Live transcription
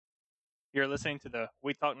You're listening to the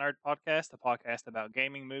We Talk Nerd podcast, a podcast about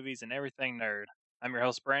gaming, movies, and everything nerd. I'm your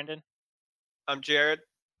host, Brandon. I'm Jared.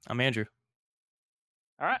 I'm Andrew.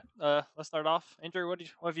 All right, let's start off. Andrew, what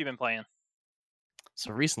have you been playing?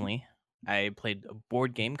 So recently, I played a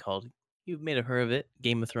board game called, you may have heard of it,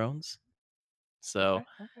 Game of Thrones. So,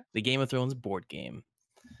 Okay. the Game of Thrones board game.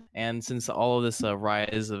 And since all of this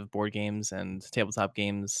rise of board games and tabletop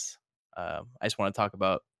games, I just want to talk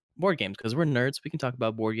about board games because we're nerds. We can talk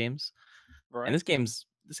about board games. And Right. this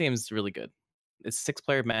game's really good. It's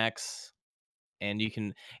 6-player max, and you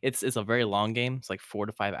can. It's a very long game. It's like 4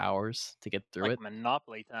 to 5 hours to get through Like it.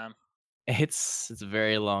 Monopoly time. It's a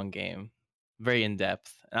very long game, very in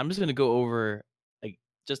depth. And I'm just gonna go over like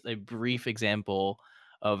just a brief example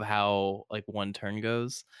of how like one turn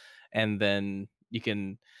goes, and then you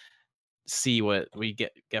can see what we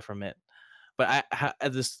get from it. But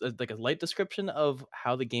this like a light description of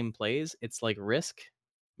how the game plays. It's like Risk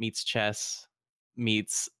meets chess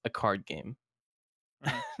meets a card game.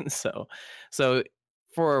 Mhm. so so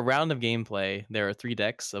for a round of gameplay, there are 3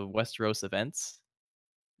 decks of Westeros events.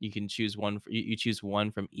 You can choose one. You choose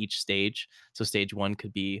one from each stage. So stage 1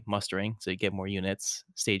 could be mustering, so you get more units.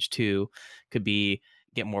 Stage 2 could be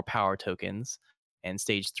get more power tokens, and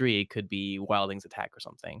stage 3 could be wildlings attack or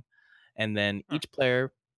something. And then Huh. each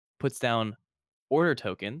player puts down order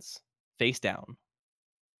tokens face down,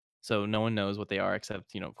 so no one knows what they are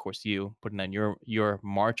except of course you putting down your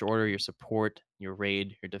march order, your support, your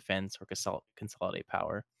raid, your defense, or consolidate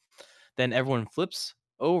power. Then everyone flips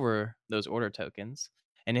over those order tokens,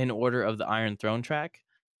 and in order of the Iron Throne track,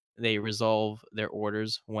 they resolve their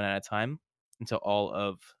orders one at a time until all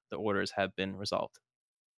of the orders have been resolved.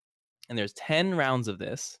 And there's 10 rounds of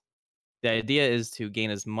this. The idea is to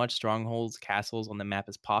gain as much strongholds, castles on the map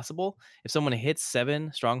as possible. If someone hits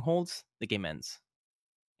 7 strongholds, the game ends.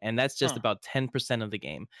 And that's just Huh. about 10% of the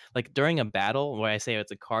game. Like during a battle, where I say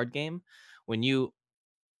it's a card game, when you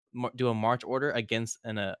do a march order against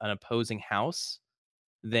an opposing house,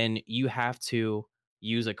 then you have to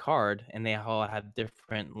use a card, and they all have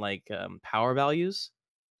different like power values.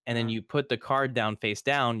 And then Mhm. you put the card down face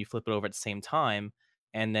down, you flip it over at the same time,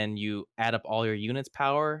 and then you add up all your units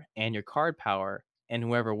power and your card power, and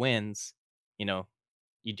whoever wins, you know,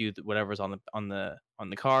 you do whatever's on the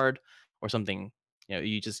card or something.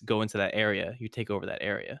 You just go into that area, you take over that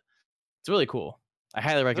area. It's really cool. I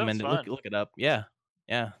highly Sounds recommend it. Look fun. look it up. Yeah,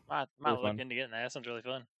 yeah, Might really look fun. into getting that. That sounds really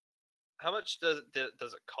fun. How much does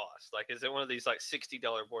it cost? Like, is it one of these like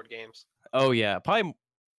 $60 board games? Oh yeah, probably.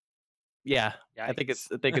 Yeah, I think it's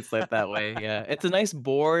Yikes. I think it's like that way. Yeah, it's a nice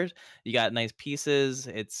board. You got nice pieces.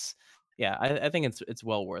 Yeah, I think it's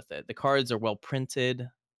well worth it. The cards are well printed.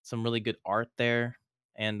 Some really good art there,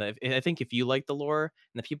 and I think if you like the lore,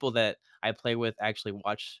 and the people that I play with actually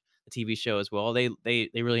watch the TV show as well, they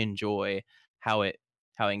really enjoy how it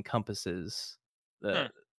encompasses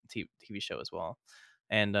the Hmm. TV show as well.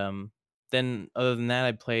 And then other than that,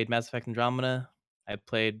 I played Mass Effect Andromeda. I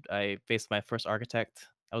faced my first architect.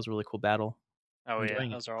 That was a really cool battle. Oh I'm yeah,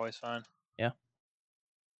 enjoying it. those are always fun. Yeah.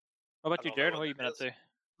 What I about you, don't know Jared? what What have you been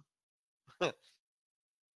that up is.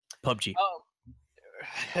 to? PUBG.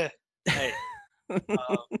 Hey.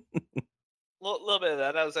 Little bit of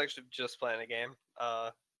that. I was actually just playing a game.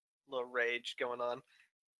 Little rage going on.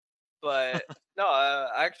 But no,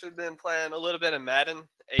 I actually been playing a little bit of Madden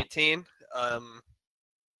 18.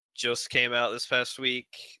 Just came out this past week.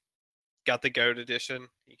 Got the GOAT edition.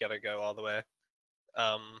 You gotta go all the way.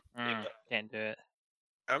 Even though, Can't do it.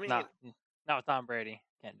 I mean, Not with Tom Brady.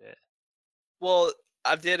 Can't do it. well,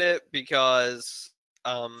 I did it because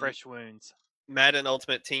um, Fresh wounds. Madden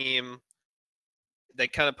Ultimate Team, they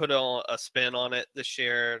kind of put on a spin on it this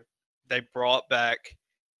year. They brought back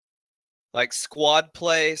like squad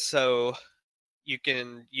play, so you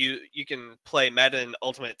can play Madden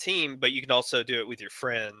Ultimate Team, but you can also do it with your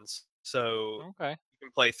friends. So Okay. you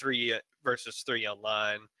can play 3 versus 3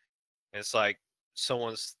 online. And it's like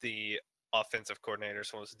someone's the offensive coordinator,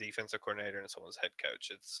 someone's the defensive coordinator, and someone's head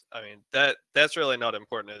coach. I mean that's really not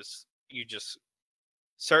important. Is you just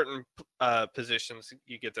certain positions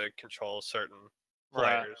you get to control certain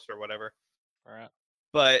Right. players or whatever. Right.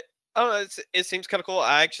 But I don't know. It seems kind of cool.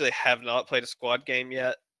 I actually have not played a squad game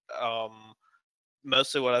yet. Um,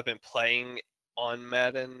 Mostly what I've been playing on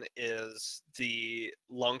Madden is the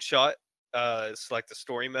long shot. It's like the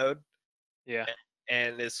story mode, Yeah.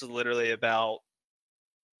 and it's literally about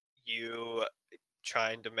you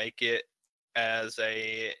trying to make it as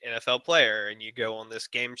a NFL player, and you go on this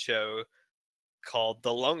game show called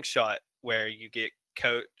The Long Shot, where you get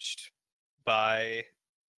coached by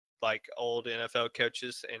like old NFL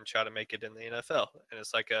coaches and try to make it in the NFL. And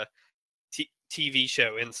it's like a TV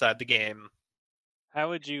show inside the game. How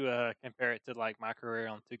would you compare it to like my career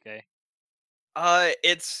on 2K?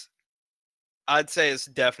 I'd say it's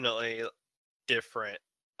definitely different.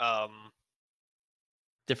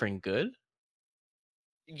 Different good?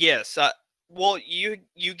 Yes. Well, you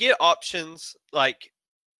get options like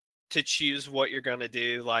to choose what you're gonna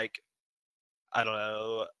do. Like, I don't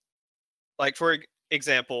know. Like for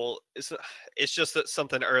example, it's just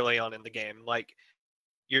something early on in the game. Like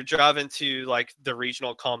you're driving to like the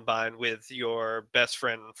regional combine with your best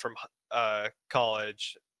friend from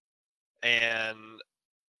college, and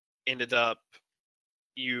ended up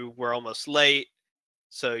you were almost late,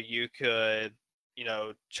 so you could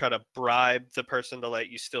try to bribe the person to let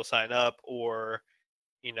you still sign up, or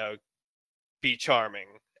you know be charming,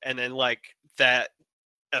 and then like that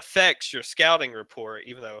affects your scouting report,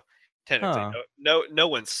 even though technically Huh. no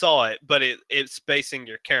one saw it, but it's basing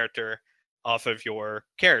your character off of your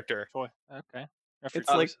character. Okay. That's your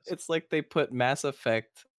It's choices. like they put Mass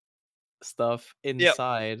Effect stuff Yep.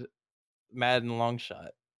 inside Madden Longshot.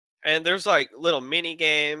 And there's like little mini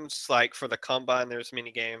games, like for the combine there's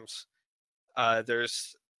mini games.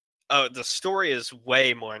 There's the story is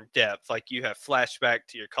way more in depth. Like you have flashback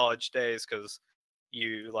to your college days because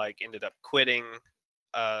you like ended up quitting.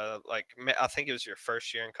 I think it was your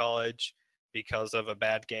first year in college because of a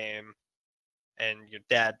bad game, and your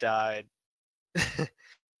dad died.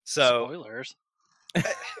 So Spoilers.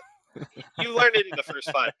 you learn it in the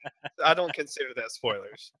first 5 minutes. I don't consider that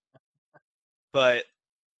spoilers. But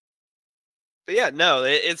yeah, no,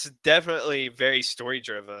 it's definitely very story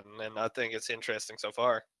driven, and I think it's interesting so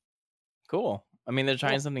far. Cool. I mean, they're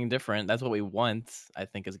trying Cool. something different. That's what we want, I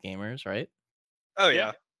think, as gamers, right? Oh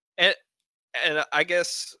Yeah. yeah, and I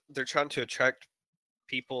guess they're trying to attract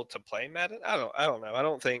people to play Madden. I don't know. I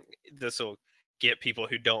don't think this will get people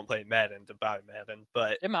who don't play Madden to buy Madden,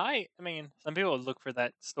 but It might. I mean, some people would look for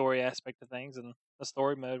that story aspect of things, and the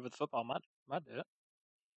story mode with football might do it.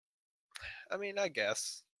 I mean, I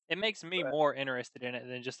guess. It makes me But, more interested in it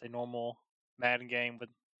than just a normal Madden game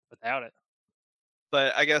without it.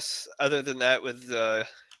 but I guess other than that, with the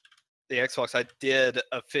Xbox, I did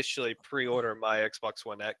officially pre-order my Xbox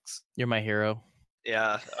One X. You're my hero.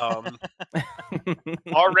 Yeah.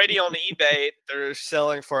 Already on eBay, they're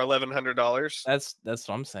selling for $1,100. That's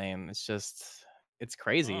what I'm saying. It's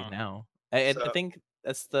crazy Mm. now. I So think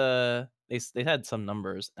that's they had some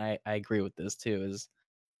numbers. I agree with this too.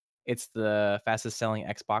 It's the fastest selling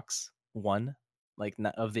Xbox One, like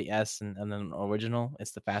of the S and then original.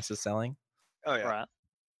 It's the fastest selling. oh yeah. Right.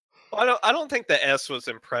 Well, I don't think the S was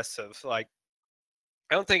impressive. Like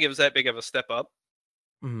I don't think it was that big of a step up.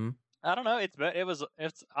 Mm-hmm. I don't know. It's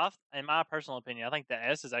off. In my personal opinion, I think the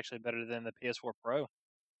S is actually better than the PS4 Pro.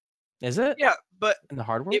 Is it Yeah, but in the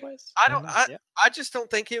hardware it, wise? I I don't don't know. I, Yeah. I just don't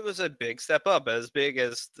think it was a big step up, as big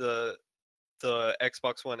as the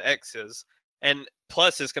Xbox One X is. And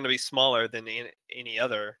plus it's going to be smaller than any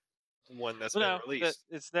other one that's Well, been no, released.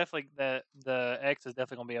 it's definitely the X is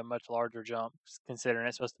definitely going to be a much larger jump, considering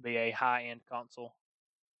it's supposed to be a high end console.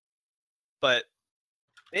 But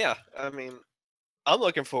yeah, I mean, I'm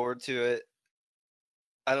looking forward to it.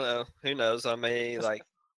 I don't know. Who knows? I might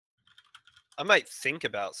think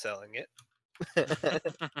about selling it.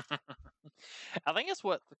 I think it's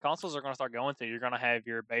what the consoles are going to start going to. You're going to have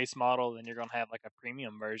your base model, then you're going to have like a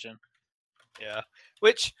premium version. Yeah.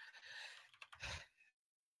 Which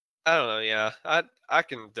I don't know, yeah. I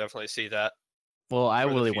can definitely see that Well, I for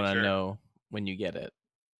the really want to future. know when you get it.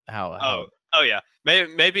 How Oh yeah.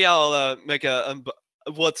 Maybe I'll make a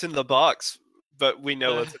what's in the box, but we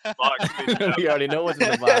know what's in the box. we already know what's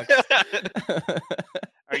in the box.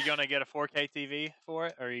 Are you going to get a 4K TV for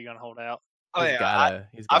it, or are you going to hold out? Oh he's yeah. gotta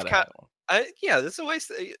I've have one. yeah, this is a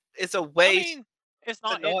waste. It's a I waste mean, it's to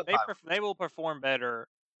not. not buy one. They will perform better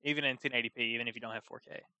even in 1080p, even if you don't have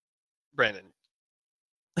 4K. Brandon,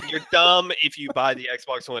 you're dumb if you buy the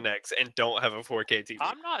Xbox One X and don't have a 4K TV.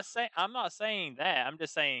 I'm not saying that. I'm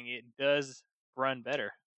just saying it does run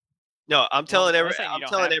better. No, I'm telling I'm saying you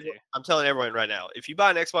don't have to. I'm telling everyone right now. If you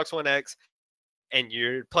buy an Xbox One X and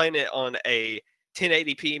you're playing it on a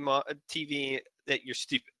 1080p TV, that you're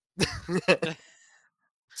stupid.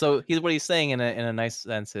 So what he's saying in a nice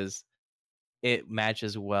sense is it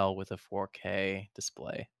matches well with a 4K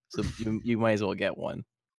display. So you might as well get one.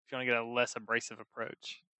 If you want to get a less abrasive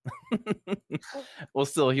approach. Well,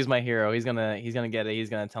 still, he's my hero. He's gonna get it. He's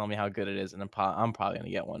gonna tell me how good it is, and I'm probably gonna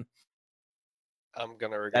get one. I'm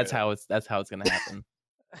gonna regret That's how it's gonna happen.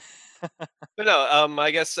 But no,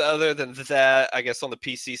 I guess other than that, I guess on the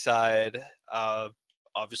PC side,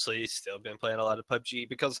 obviously still been playing a lot of PUBG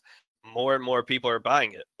because more and more people are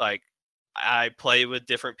buying it. Like I play with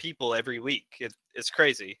different people every week. It's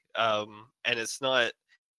crazy. And it's not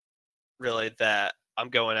really that I'm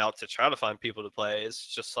going out to try to find people to play. It's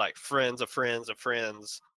just like friends of friends of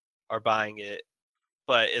friends are buying it.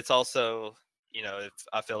 But it's also, if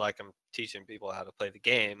I feel like I'm teaching people how to play the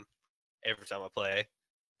game every time I play.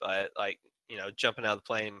 But like, jumping out of the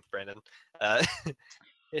plane, Brandon. Uh,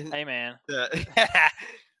 Hey man,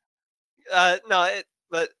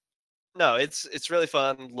 no, it's really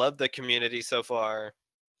fun. Love the community so far.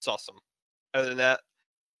 It's awesome. Other than that,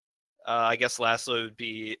 I guess lastly would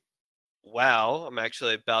be WoW. I'm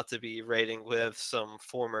actually about to be raiding with some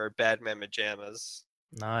former Badman Majamas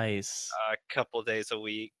Nice. a couple days a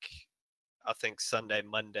week. I think Sunday,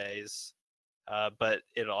 Mondays. But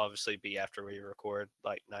it'll obviously be after we record,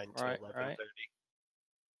 like 9 to right, 11:30.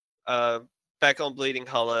 right. Back on Bleeding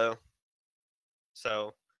Hollow.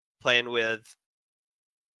 So playing with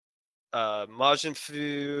Majin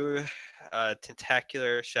Fu,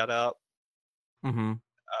 Tentacular, shout out. Mm-hmm.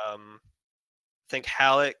 I think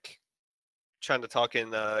Halleck trying to talk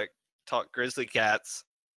Grizzly Cats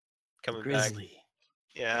coming back. Grizzly.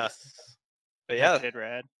 Yeah. Yes. But yeah. Kid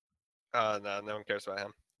Rad. No one cares about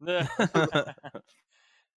him. Yeah.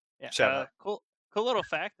 Shut up. Cool little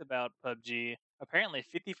fact about PUBG. Apparently,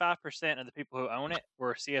 55% of the people who own it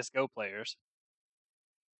were CS:GO players,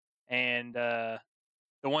 and the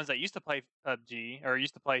ones that used to play PUBG or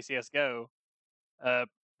used to play CS:GO,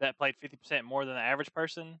 that played 50% more than the average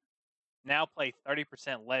person, now play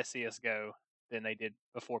 30% less CS:GO than they did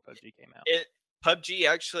before PUBG came out. PUBG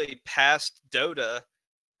actually passed Dota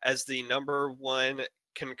as the number one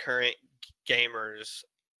concurrent gamers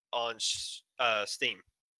on Steam.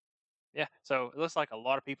 Yeah, so it looks like a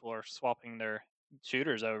lot of people are swapping their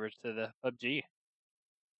shooters over to the PUBG,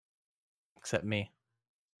 Except me.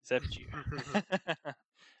 except you.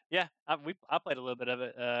 Yeah, I played a little bit of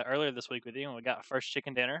it earlier this week with you, and we got our first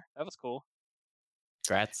chicken dinner. That was cool.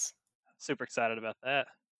 Congrats. Super excited about that.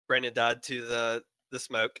 Brandon died to the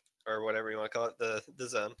smoke or whatever you want to call it, the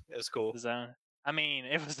zone. It was cool. The zone. I mean,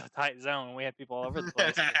 it was a tight zone. We had people all over the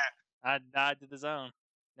place. but I died to the zone.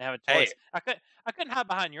 They have a choice. Hey. I couldn't hide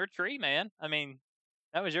behind your tree, man. I mean,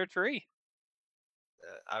 that was your tree.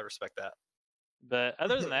 I respect that. But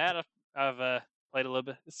other than that, I've played a little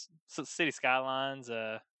bit City Skylines,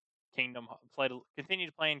 Kingdom.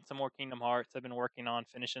 Continued playing some more Kingdom Hearts. I've been working on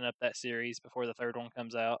finishing up that series before the third one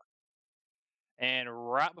comes out. And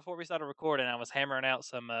right before we started recording, I was hammering out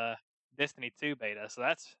some Destiny 2 beta. So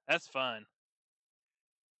that's fun.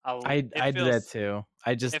 I do that too.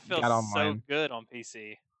 I just It feels got on so mine. good on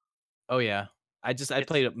PC. Oh yeah. I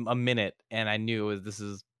played a minute and I knew this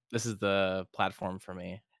is the platform for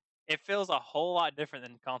me. It feels a whole lot different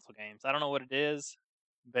than console games. I don't know what it is,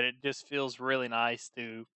 but it just feels really nice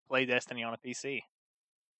to play Destiny on a PC.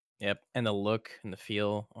 Yep, and the look and the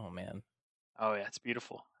feel. Oh man. Oh yeah, it's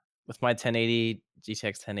beautiful. With my 1080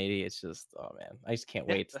 GTX 1080, it's just man, I just can't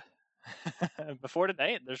wait. Before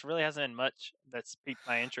today, there's really hasn't been much that's piqued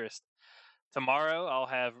my interest. Tomorrow I'll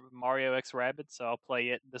have Mario X Rabbids, so I'll play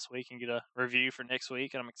it this week and get a review for next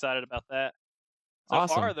week, and I'm excited about that. So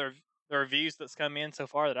far, Awesome. the reviews that's come in so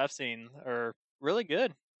far that I've seen are really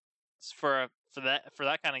good. It's for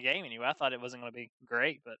that kind of game anyway. I thought it wasn't going to be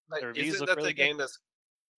great, but the reviews isn't look that really the good. game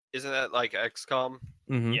isn't that like XCOM?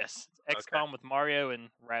 Mm-hmm. Yes, XCOM with Mario and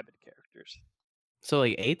Rabbid characters. So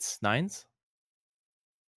like 8s, 9s?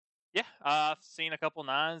 Yeah, I've seen a couple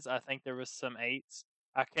 9s. I think there was some 8s.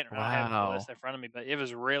 I don't have the list in front of me, but it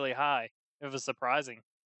was really high. It was surprising.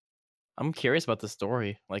 I'm curious about the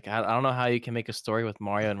story. Like I don't know how you can make a story with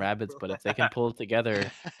Mario and Rabbids, but if they can pull it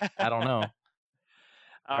together, I don't know.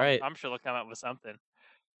 All right. I'm sure they'll come up with something.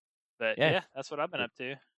 But Yeah. yeah, that's what I've been up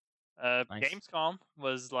to. Nice. Gamescom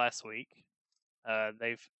was last week.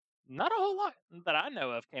 They've not a whole lot that I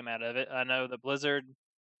know of came out of it. I know that Blizzard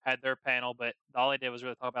had their panel, but all they did was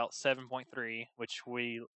really talk about 7.3, which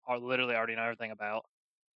we are literally already know everything about.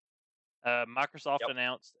 Microsoft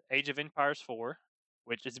announced Age of Empires 4,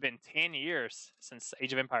 which has been 10 years since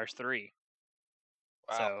Age of Empires 3.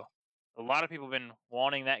 Wow. So a lot of people have been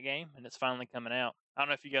wanting that game, and it's finally coming out. I don't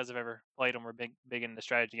know if you guys have ever played them or big into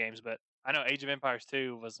strategy games, but I know Age of Empires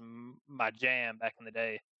 2 was my jam back in the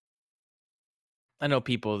day. I know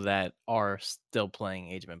people that are still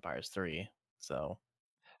playing Age of Empires 3, so.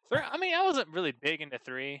 I mean, I wasn't really big into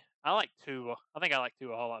 3. I like 2. I think I like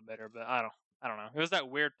 2 a whole lot better, but I don't know. It was that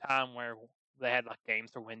weird time where they had like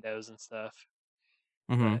games for Windows and stuff.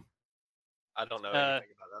 Mm-hmm. But, I don't know anything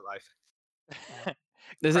about that life.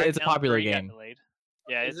 It's a popular 3 game. got delayed.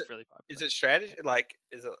 Yeah, it's really popular. Is it strategy? Like,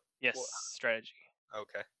 is it? Yes, strategy.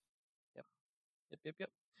 Okay. Yep.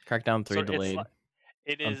 Crackdown 3 delayed.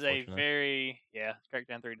 It is a Unfortunate.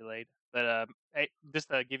 Crackdown 3 delayed. But just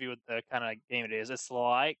to give you what the kind of game it is, it's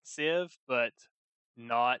like Civ, but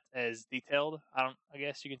not as detailed. I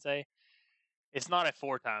guess you could say it's not a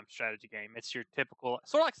 4-time strategy game. It's your typical,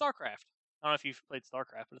 sort of like StarCraft. I don't know if you've played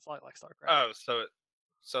StarCraft, but it's like StarCraft. Oh,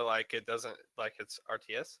 so like it doesn't like it's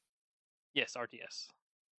RTS. Yes, RTS.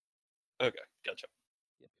 Okay, gotcha.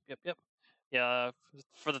 Yep. Yeah,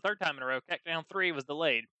 for the third time in a row, Crackdown 3 was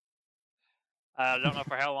delayed. I don't know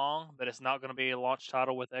for how long, but it's not going to be a launch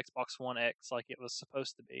title with Xbox One X like it was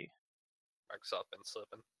supposed to be. Microsoft been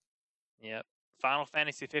slipping. Yep. Final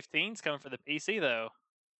Fantasy 15 is coming for the PC though.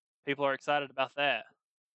 People are excited about that.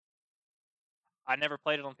 I never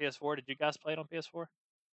played it on PS4. Did you guys play it on PS4?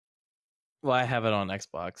 Well, I have it on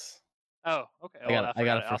Xbox. Oh, okay. I got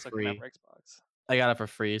forgot it it for also came out free. for Xbox. I got it for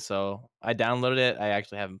free, so I downloaded it. I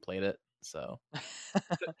actually haven't played it, so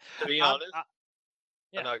To be honest,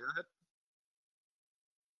 yeah. no, go ahead.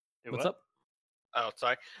 what's up? Oh,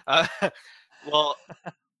 sorry. Well,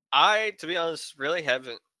 to be honest, really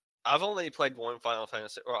haven't. I've only played one Final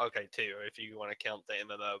Fantasy, or okay, two if you want to count the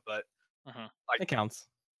MMO, but It counts.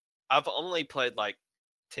 I've only played like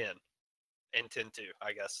 10 and 10-2,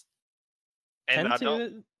 I guess. And 10 I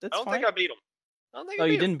don't that's think fine. I beat him. I don't think I Oh,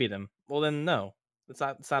 beat you him. didn't beat him. Well, then no. It's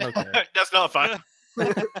not okay. That's not fine.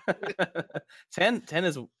 10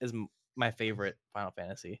 is my favorite Final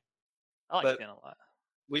Fantasy. I like But 10 a lot.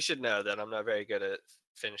 we should know that I'm not very good at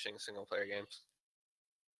finishing single player games.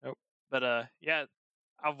 Nope. But yeah,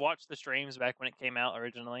 I've watched the streams back when it came out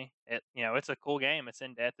originally. It's a cool game. It's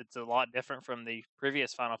in depth. It's a lot different from the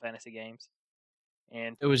previous Final Fantasy games.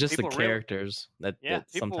 And It was just the people really- characters that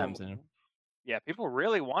sometimes people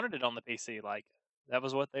really wanted it on the PC. Like that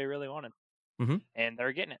was what they really wanted, and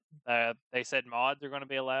they're getting it. They said mods are going to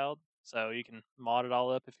be allowed, so you can mod it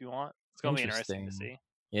all up if you want. It's going to be interesting to see.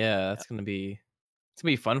 Yeah, that's gonna be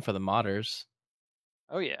fun for the modders.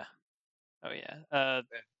 Oh yeah.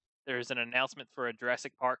 There's an announcement for a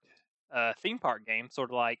Jurassic Park theme park game,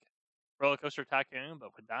 sort of like Roller Coaster Tycoon,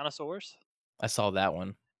 but with dinosaurs. I saw that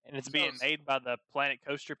one. And it's being made by the Planet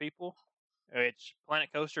Coaster people, which Planet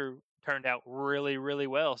Coaster turned out really, really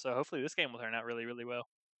well. So hopefully this game will turn out really, really well.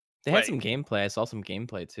 They had some gameplay. I saw some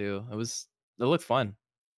gameplay too. It looked fun.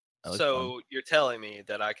 So you're telling me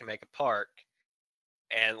that I can make a park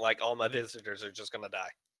and like all my visitors are just gonna die?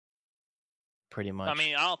 Pretty much. I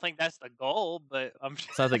mean, I don't think that's the goal, but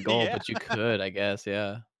it's not the goal, but you could, I guess,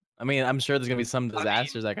 yeah. I mean, I'm sure there's gonna be some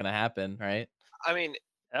disasters that are gonna happen, right? I mean,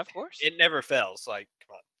 of course, it never fails. Like,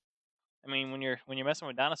 come on. I mean, when you're messing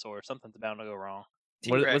with dinosaurs, something's bound to go wrong.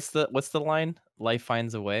 What's the line? Life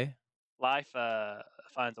finds a way. Life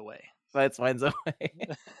finds a way. Life finds a way.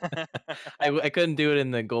 I couldn't do it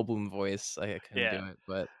in the Goldblum voice. I couldn't do it,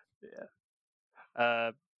 but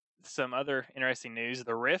yeah. Some other interesting news: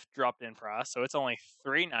 the Rift dropped in price, so it's only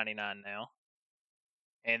 $3.99 now.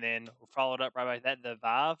 And then followed up right by that, the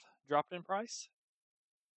Vive dropped in price.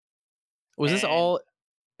 Was this all?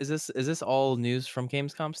 Is this all news from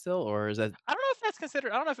Gamescom still, or is that? I don't know if that's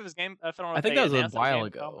considered. I don't know if it was game. I don't know. I think that was a while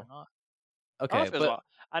ago. Okay, but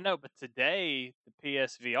I know. But today the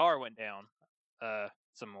PSVR went down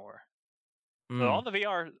some more. So all the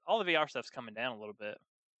VR stuff's coming down a little bit.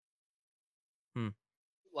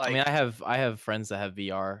 Like, I mean, I have friends that have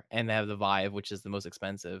VR and they have the Vive, which is the most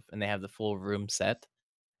expensive, and they have the full room set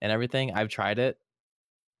and everything. I've tried it.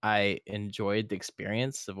 I enjoyed the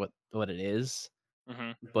experience of what it is,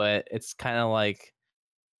 but it's kind of like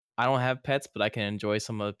I don't have pets, but I can enjoy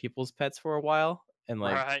some of people's pets for a while and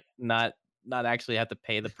like not actually have to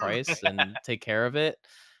pay the price and take care of it.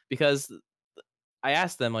 Because I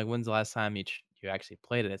asked them like, when's the last time you actually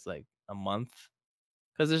played it? It's like a month,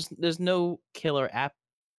 because there's no killer app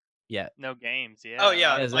yet. No games, yeah. Oh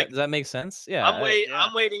yeah. Does that make sense? Yeah.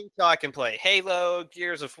 I'm waiting till I can play Halo,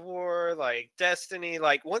 Gears of War, like Destiny.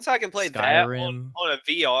 Like once I can play Skyrim. that on a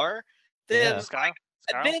VR, then Skyrim,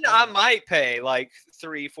 I might pay like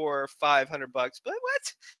 $300, $400, $500. But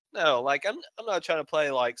what? No, like I'm not trying to play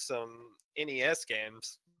like some NES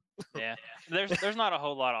games. Yeah. There's not a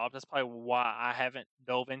whole lot of options. That's probably why I haven't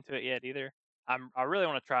dove into it yet either. I really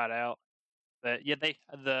want to try it out. But yeah,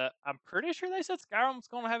 I'm pretty sure they said Skyrim's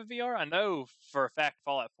going to have a VR. I know for a fact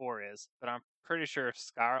Fallout 4 is, but I'm pretty sure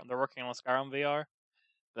they're working on Skyrim VR.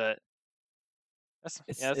 But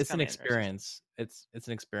it's an experience. It's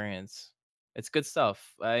an experience. It's good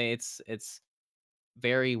stuff. It's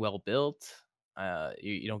very well built.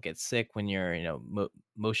 You don't get sick when you're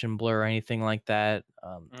motion blur or anything like that.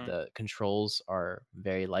 The controls are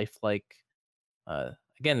very lifelike.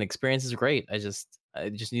 Again, the experience is great. I just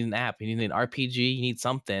need an app. You need an RPG. You need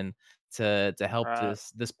something to help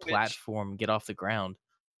this platform get off the ground.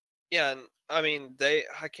 Yeah, and I mean,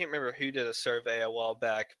 I can't remember who did a survey a while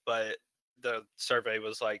back, but the survey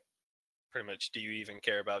was like, pretty much, do you even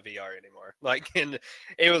care about VR anymore? Like, and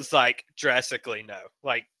it was like drastically no.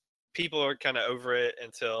 Like, people are kind of over it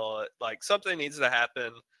until like something needs to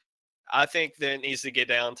happen. I think that it needs to get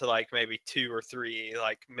down to like maybe 2 or 3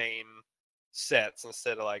 like main sets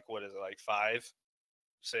instead of like, what is it, like 5,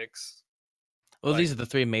 6? Well, Like, these are the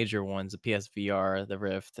three major ones: the PSVR, the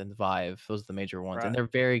Rift, and the Vive. Those are the major ones, and Right. they're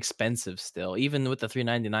very expensive still. Even with the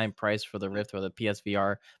 $399 price for the Rift or the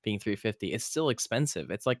PSVR being $350, it's still expensive.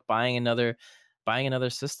 It's like buying another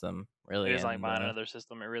system, It really. is like And buying another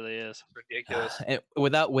system. It really is. ridiculous.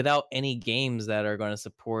 without any games that are going to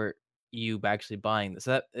support you actually buying this,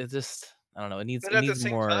 that it just, I don't know. But It at the needs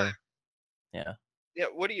same time, more. Yeah, yeah,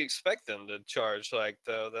 what do you expect them to charge? Like,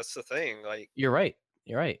 though, that's the thing. Like, you're right.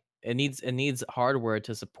 You're right. It needs hardware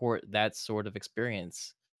to support that sort of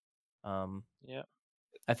experience. Um, Yeah.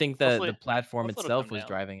 I think the Hopefully, platform hopefully it'll come itself was down.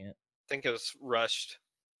 driving it. I think it was rushed.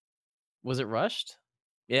 Was it rushed?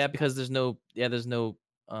 Yeah, because there's no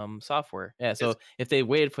software. Yeah, It's so if they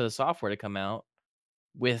waited for the software to come out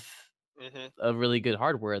with hmm a really good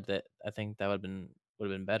hardware, that I think that would have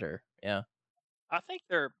been better. Yeah. I think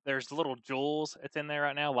there's little jewels it's in there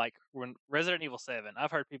right now. Like when Resident Evil 7,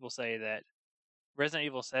 I've heard people say that Resident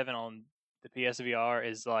Evil 7 on the PSVR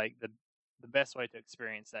is like the best way to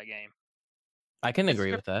experience that game. I can It's a agree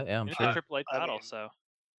trip with that. Yeah, I'm and it's a sure. AAA I title, mean, so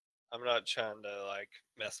I'm not trying to like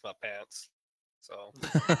mess my pants. So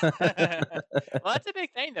well, that's a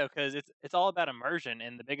big thing though, because it's all about immersion,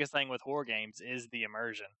 and the biggest thing with horror games is the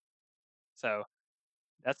immersion. So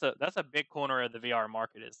that's a big corner of the VR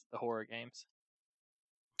market is the horror games.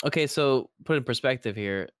 Okay, so put in perspective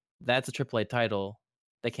here, that's a AAA title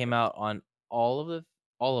that came out on all of the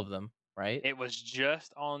all of them, right? It was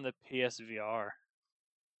just on the PSVR,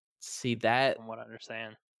 See that from what I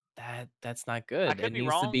understand. that's not I good. It could be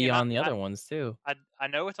needs to wrong, be and on the other ones too. I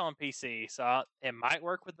know it's on PC, so it might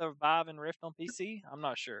work with the Vive and Rift on PC. I'm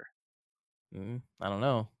not sure, I don't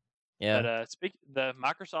know. but Yeah. the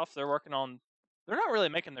Microsoft they're working on. They're not really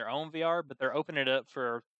making their own VR, but they're opening it up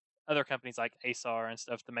for other companies like Acer and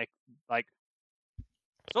stuff to make like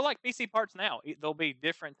like PC parts now. There'll be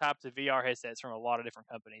different types of VR headsets from a lot of different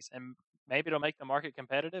companies, and maybe it'll make the market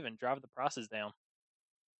competitive and drive the prices down.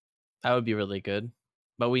 That would be really good.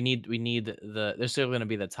 But we need there's still gonna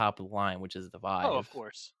be the top of the line, which is the Oh, Vive, of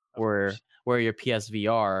course, where your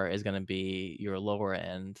PSVR is gonna be your lower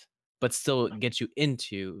end, but still get you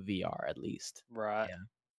into VR at least. right? Yeah.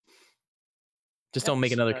 Just Yep. don't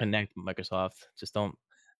make another Connect, Microsoft. Just don't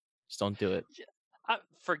do it. Yeah,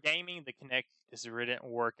 for gaming, the Kinect just really didn't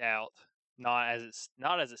work out. Not as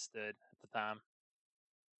it stood at the time.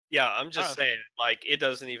 yeah, I'm I just don't saying, like, it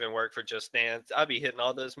doesn't even work for Just Dance. I'd be hitting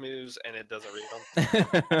all those moves and it doesn't read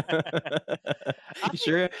You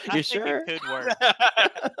sure? I You think it sure? could work.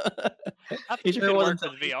 them. I You think it sure it could wasn't work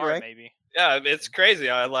with totally VR correct? maybe. Yeah, it's crazy.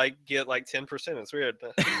 I like get like 10%. It's weird.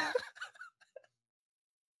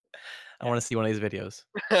 I want to see one of these videos.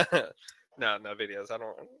 No videos. I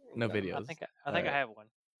don't. No No. videos. I All think I right. have one.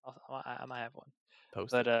 I might have one,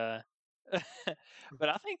 Post but it. but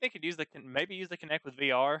I think they could maybe use the Connect with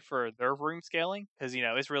VR for their room scaling because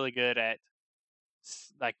it's really good at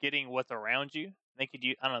like getting what's around you. They could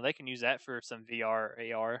use I don't know they can use that for some VR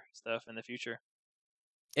AR stuff in the future.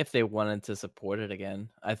 If they wanted to support it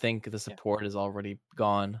again. I think the Yeah. support is already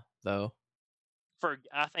gone though. For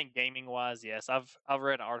I think gaming wise, yes. I've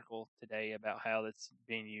read an article today about how that's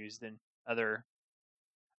being used in other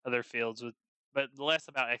fields but less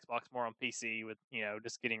about Xbox, more on PC with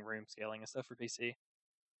just getting room scaling and stuff for PC.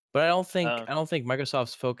 But Um, I don't think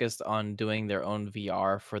Microsoft's focused on doing their own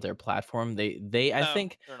VR for their platform. They no,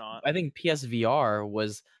 they're not. I think PSVR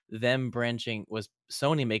was was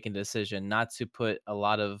Sony making the decision not to put a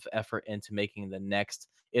lot of effort into making the next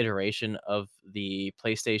iteration of the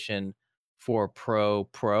PlayStation 4 Pro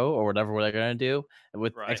or whatever they're gonna do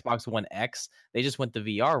with Right. Xbox One X. They just went the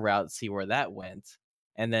VR route, see where that went,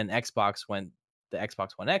 and then Xbox went the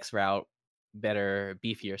Xbox One X route, better,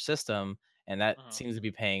 beefier system, and that Mhm. seems to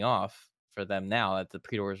be paying off for them now that the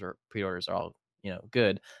pre-orders are all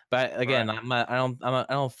good. But again, Right. I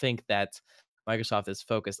don't think that Microsoft is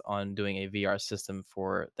focused on doing a VR system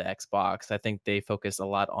for the Xbox. I think they focus a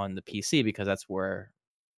lot on the PC because that's where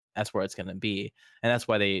it's going to be, and that's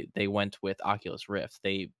why they went with Oculus Rift.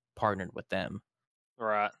 They partnered with them.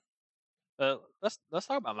 Right. Let's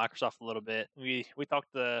talk about Microsoft a little bit. We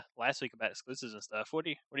talked last week about exclusives and stuff. What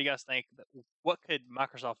do you guys think? What could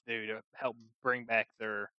Microsoft do to help bring back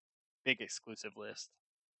their big exclusive list?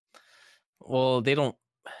 Well, they don't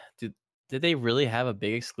did did they really have a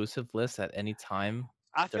big exclusive list at any time?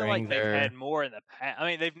 I feel during like they've their had more in the past. I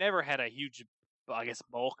mean, they've never had a huge, I guess,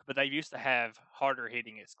 bulk, but they used to have harder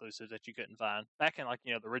hitting exclusives that you couldn't find back in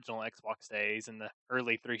the original Xbox days and the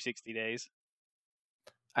early 360 days.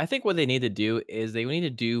 I think what they need to do is they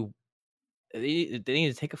need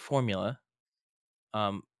to take a formula,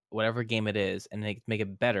 whatever game it is, and make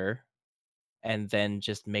it better, and then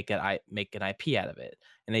just make an IP out of it.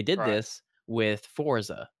 And they did Right. this with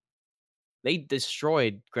Forza. They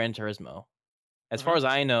destroyed Gran Turismo. As far Mhm. as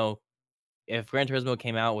I know, if Gran Turismo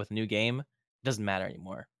came out with a new game, it doesn't matter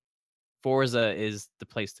anymore. Forza is the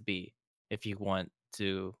place to be if you want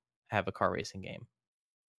to have a car racing game,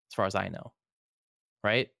 as far as I know.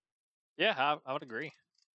 Right? Yeah, I would agree.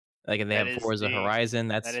 Like, and they That have is Forza the Horizon,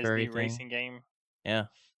 that that's is very the thing. racing game. Yeah.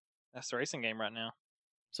 That's the racing game right now.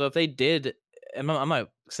 So if they did, I'm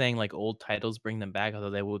not saying like old titles bring them back, although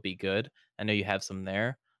they would be good. I know you have some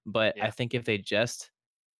there, but I Yeah. think if they just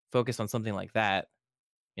focus on something like that,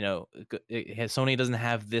 Sony doesn't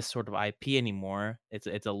have this sort of IP anymore. It's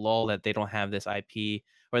a lull that they don't have this IP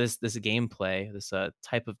or this gameplay, this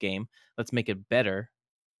type of game. Let's make it better,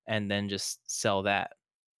 and then just sell that.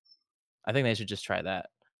 I think they should just try that.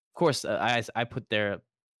 Of course, I put their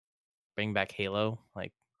bring back Halo,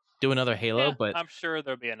 like do another Halo, Yeah, but I'm sure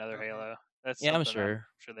there'll be another Mhm. Halo. That's yeah, I'm something I'm sure.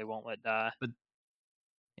 sure they won't let die. But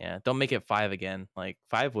yeah, don't make it 5 again. Like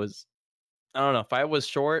 5 was, I don't know, 5 was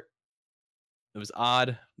short. It was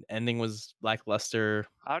odd. Ending was lackluster.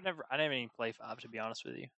 I never even play 5, to be honest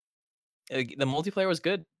with you. The multiplayer was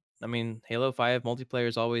good. I mean, Halo 5 multiplayer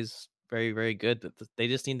is always very, very good. But they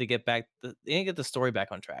just need to get back. They need to get the story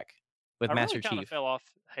back on track with I really Master kind of Chief. fell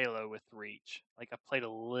off Halo with Reach. Like I played a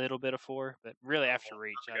little bit of 4, but really after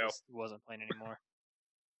Reach, to I go. just wasn't playing anymore.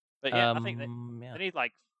 But yeah, I think they Yeah, need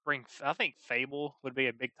bring. I think Fable would be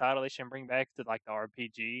a big title they should bring back to like the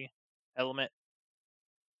RPG element.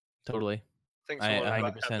 totally. I think I someone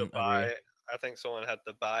Like had to 100% agree. buy. I think someone had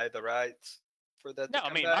to buy the rights for that no, to I come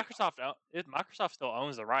mean back. Microsoft still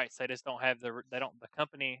owns the rights. They just don't have the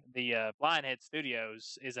company Lionhead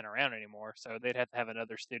Studios isn't around anymore, so they'd have to have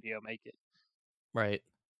another studio make it. Right,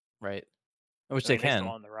 right. Which I they mean, they still can.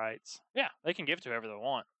 own the rights. Yeah, they can give it to whoever they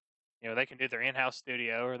want. They can do their in-house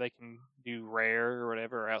studio, or they can do Rare or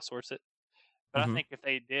whatever, or outsource it. But I Hmm. think if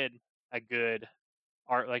they did a good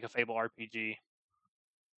art, like a Fable RPG,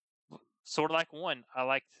 sort of like one, I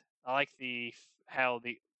like how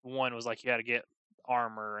the one was like you had to get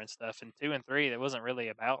armor and stuff, and 2 and 3 it wasn't really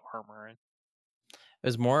about armor. And It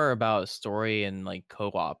was more about story and like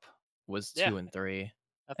co-op was yeah, 2 and 3,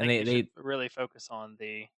 I and think they should they really focus on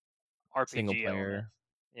the single RPG element. player.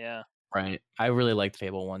 Yeah, Right. I really liked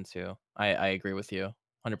Fable 1 too. I agree with you.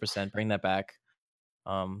 100%. Bring that back.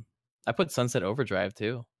 Um I put Sunset Overdrive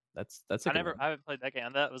too. That's a good one. I haven't played that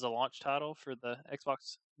game. That was a launch title for the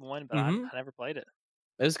Xbox One, but Mhm. I never played it.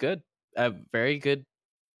 It was good. A very good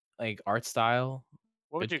like art style,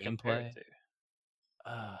 What would good you compare it gameplay. to?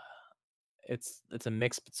 Uh it's a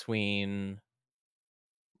mix between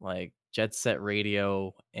like Jet Set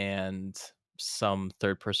Radio and some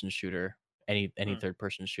third person shooter. Any Hmm, third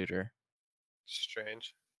person shooter.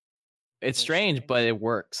 Strange. It's that's strange, but strange. it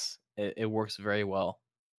works. It works very well.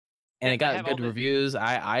 And Yeah, it they got have all good the. reviews.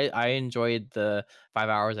 I enjoyed the 5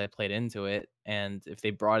 hours I played into it, and if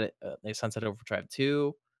they brought it, like Sunset Overdrive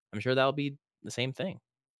 2, I'm sure that'll be the same thing.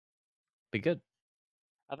 Be good.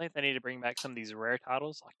 I think they need to bring back some of these rare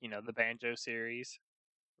titles, like the Banjo series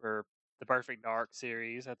or the Perfect Dark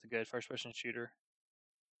series. That's a good first-person shooter.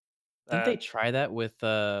 Didn't Uh, they try that with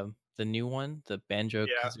the new one, the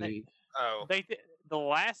Yeah. they Banjo-Kazooie? Oh, they did, the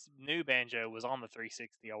last new Banjo was on the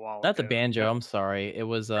 360 a while Not the ago. banjo, I'm sorry. It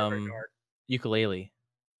was Perfect Dark. ukulele.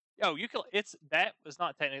 Oh, it's that was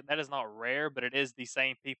not technically that is not rare, but it is the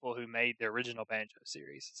same people who made the original Banjo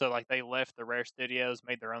series. So like they left the Rare Studios,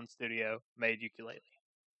 made their own studio, made Ukulele.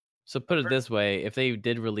 So I'm put it pretty, this way, if they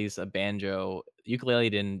did release a banjo, ukulele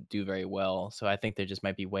didn't do very well, so I think they just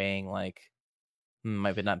might be weighing like,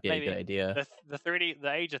 might not be a good Maybe idea.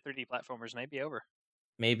 the age of 3D platformers may be over.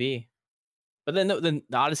 Maybe. But then the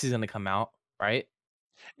Odyssey's gonna come out, right?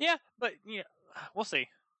 Yeah, but we'll see.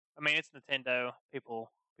 I mean, it's Nintendo.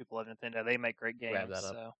 People love Nintendo. They make great Wrap games. that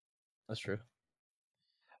up. So, That's true.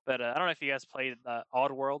 but I don't know if you guys played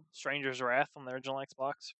Oddworld: Stranger's Wrath on the original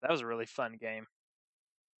Xbox. That was a really fun game.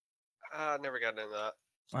 I never got into that.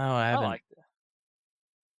 Oh, I I haven't. liked it.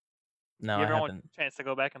 No, You I ever want haven't. a chance to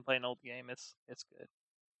go back and play an old game? It's good.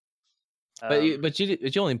 But Um,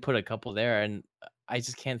 you only put a couple there, and I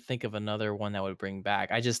just can't think of another one that would bring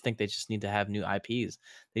back. I just think they just need to have new IPs.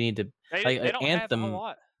 They need to they like don't have a whole Anthem.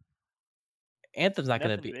 lot. Anthem's not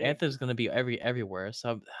gonna Nothing be big, Anthem's gonna be everywhere.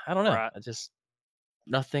 So I don't know. right? I just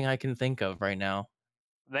nothing I can think of right now.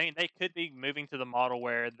 They could be moving to the model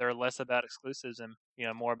where they're less about exclusives and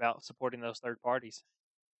more about supporting those third parties.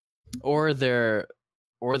 Or they're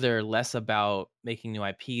less about making new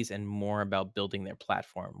IPs and more about building their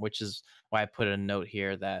platform, which is why I put a note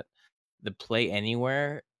here that the Play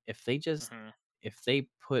Anywhere, if they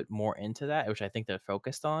put more into that, which I think they're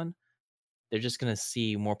focused on, they're just gonna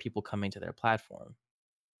see more people coming to their platform,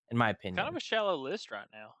 in my Kind of opinion. a shallow list right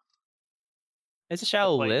now. It's a The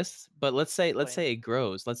shallow Play list, but let's say Play. it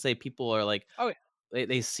grows. Let's say people are like, Oh yeah.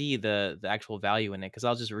 they see the actual value in it. Because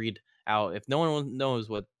I'll just read out, if no one knows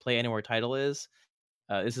what Play Anywhere title is,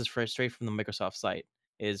 this is straight from the Microsoft site.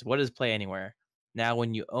 Is what is Play Anywhere? Now,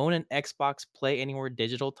 when you own an Xbox Play Anywhere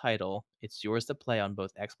digital title, it's yours to play on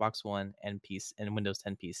both Xbox One and PC and Windows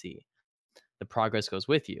 10 PC. The progress goes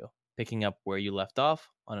with you. Picking up where you left off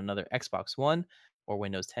on another Xbox One or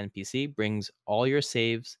Windows 10 PC brings all your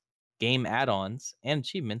saves, game add-ons, and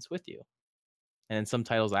achievements with you. And then some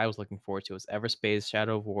titles I was looking forward to was Everspace,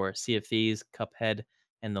 Shadow of War, Sea of Thieves, Cuphead,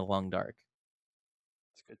 and The Long Dark.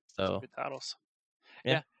 It's good. Some So good titles.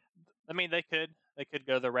 yeah. Yeah. I mean, they could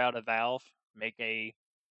go the route of Valve, make a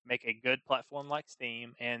good platform like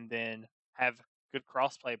Steam, and then have good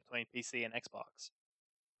crossplay between PC and Xbox.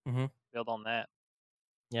 Mm-hmm. Build on that.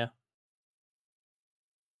 Yeah.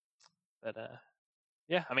 But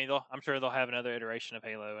yeah. I mean, I'm sure they'll have another iteration of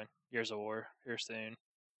Halo and Gears of War here soon.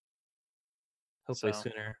 Hopefully So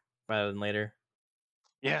sooner rather than later.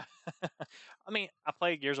 yeah. I mean, I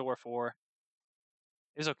played Gears of War 4.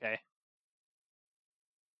 It was okay.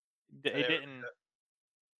 It didn't.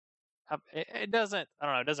 It doesn't. I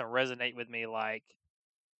don't know. It doesn't resonate with me like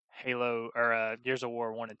Halo or Gears of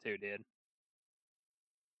War 1 and 2 did.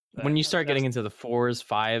 When But you start getting that's into the 4s,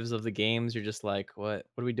 5s of the games, you're just like, what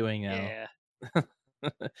are we doing now? yeah.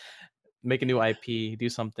 Make a new Yeah. IP, do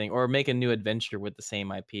something, or make a new adventure with the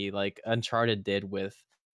same IP, like Uncharted did with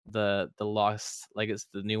the Lost, like it's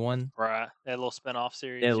the new one. Right. That little spin-off Yeah,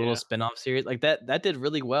 series. a little Yeah. spin-off series. Like that did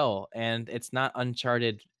really well. And it's not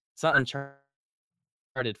Uncharted, it's not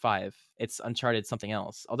Uncharted 5. It's Uncharted something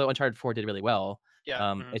else. Although Uncharted 4 did really well. Yeah.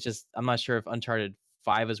 Mhm. It's just I'm not sure if Uncharted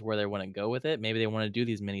 5 is where they want to go with it. Maybe they want to do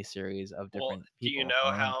these mini series of Well, different do you people. I know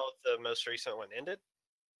don't know. how the most recent one ended?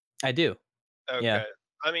 I do. Yeah. Okay.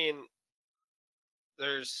 I mean,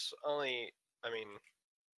 there's only. I mean,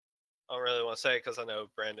 I don't really want to say because I know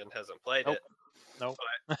Brandon hasn't played Nope. it. Nope.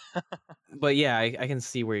 But yeah, I can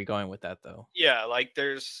see where you're going with that though. Yeah, like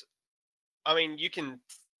there's. I mean, you can.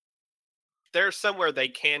 There's somewhere they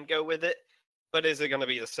can go with it, but is it going to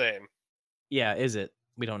be the same? Yeah, is it?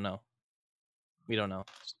 We don't know. We don't know.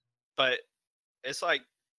 But it's like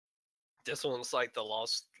this one's like the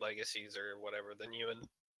Lost Legacies or whatever, the new one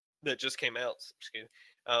that just came out. Excuse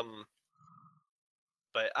me.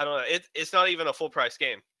 But I don't know. It's not even a full price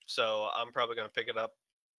game, so I'm probably gonna pick it up.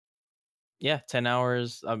 Yeah, 10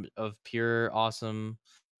 hours of pure awesome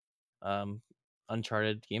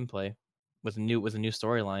Uncharted gameplay with a new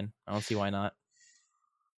storyline. I don't see why not.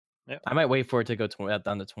 Yep. I might wait for it to go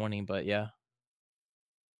down to 20, but yeah.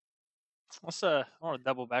 Let's I want to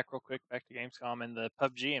double back real quick back to Gamescom and the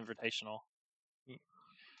PUBG Invitational. I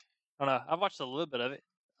don't know. I've watched a little bit of it.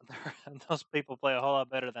 Those people play a whole lot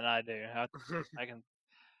better than I do. I can.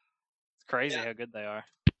 It's crazy Yeah. how good they are.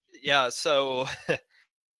 Yeah, so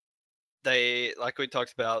they like we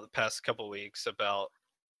talked about the past couple weeks about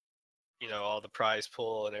all the prize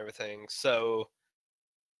pool and everything. So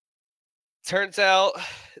turns out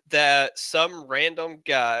that some random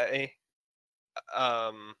guy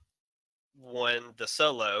won the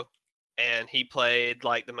solo, and he played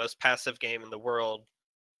like the most passive game in the world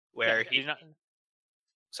where Did he not?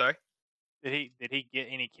 Sorry? Did he get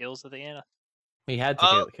any kills at the end? He had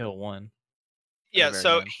to kill one. At the Yeah, very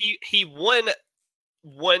so end. he won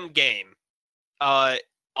one game.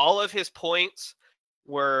 All of his points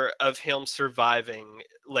were of him surviving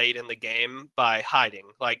late in the game by hiding.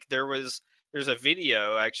 Like there's a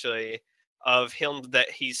video actually of him that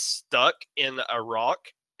he's stuck in a rock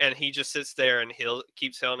and he just sits there and he'll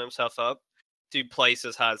keeps healing himself up to place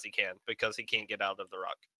as high as he can because he can't get out of the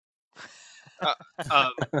rock.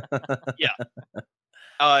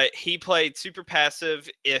 Yeah. He played super passive.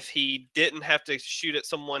 If he didn't have to shoot at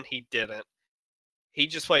someone, he didn't. He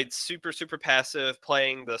just played super, super passive,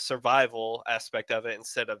 playing the survival aspect of it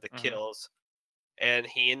instead of the kills, and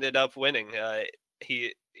he ended up winning.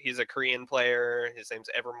 He's a Korean player. His name's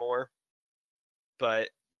Evermore. But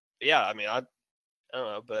yeah, I mean, I don't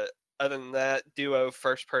know. But other than that, duo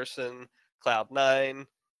first person Cloud9,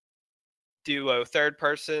 duo third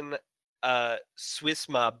person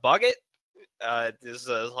Swissma Boggett. This is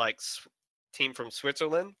a team from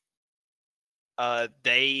Switzerland.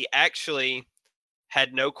 They actually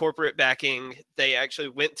had no corporate backing. They actually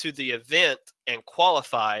went to the event and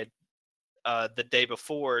qualified the day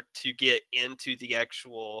before to get into the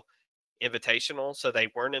actual invitational. So they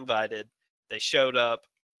weren't invited. They showed up,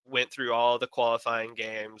 went through all the qualifying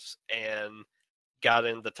games, and got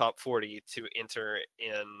in the top 40 to enter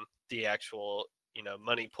in the actual,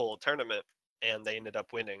 money pool tournament, and they ended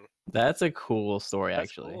up winning. That's a cool story, That's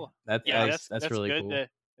actually. cool. That's Yeah, that's really good cool. to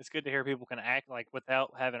it's good to hear people can act like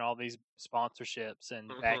without having all these sponsorships and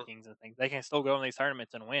Mhm. backings and things. They can still go in these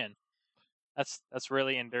tournaments and win. That's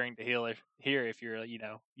really enduring to hear if you're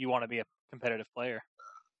you want to be a competitive player.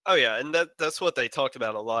 Oh yeah, and that's what they talked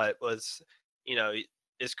about a lot was,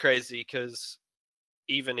 it's crazy because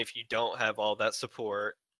even if you don't have all that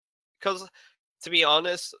support, because to be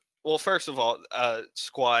honest, well, first of all,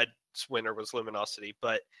 squad's winner was Luminosity,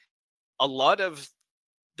 but a lot of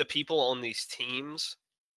the people on these teams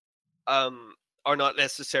are not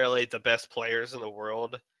necessarily the best players in the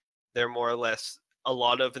world. They're more or less, a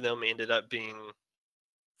lot of them ended up being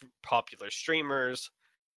popular streamers,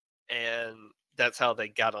 and that's how they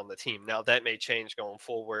got on the team. Now that may change going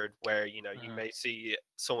forward, where you Mhm. may see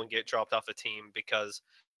someone get dropped off a team because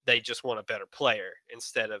they just want a better player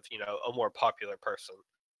instead of a more popular person.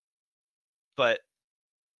 But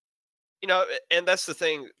and that's the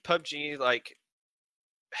thing, PUBG, like,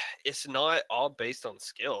 it's not all based on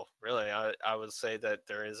skill, really. I would say that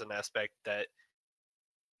there is an aspect that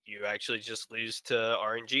you actually just lose to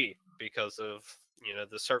RNG because of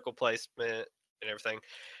the circle placement and everything.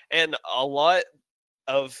 And a lot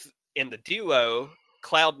of, in the duo,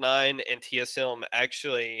 Cloud9 and TSM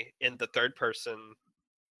actually, in the third person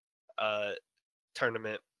uh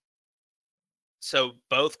tournament, so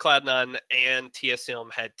both Cloud9 and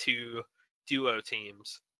TSM had two duo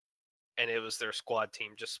teams, and it was their squad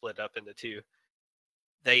team just split up into two.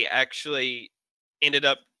 They actually ended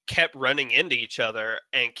up kept running into each other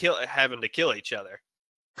and having to kill each other.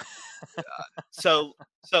 So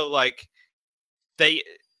like,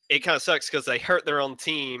 it kind of sucks because they hurt their own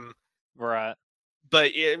team, Right.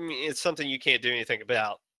 but I mean, it's something you can't do anything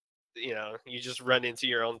about. You just run into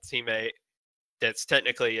your own teammate that's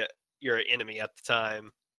technically your enemy at the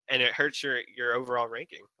time, and it hurts your overall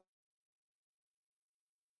ranking.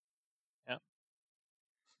 Yeah.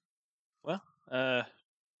 Well,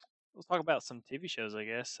 let's talk about some TV shows, I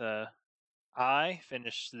guess. I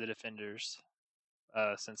finished The Defenders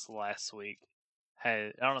since last week.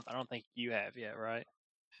 Hey, I don't think you have yet, right?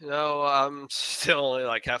 No, I'm still only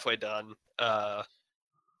like halfway done.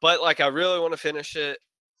 But like, I really want to finish it.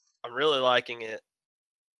 I'm really liking it.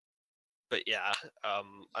 But yeah,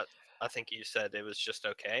 I think you said it was just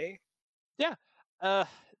okay. Yeah.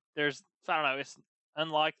 There's I don't know. It's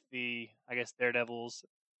unlike the I guess Daredevils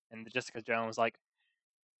and the Jessica Jones. Like,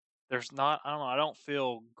 there's not. I don't know. I don't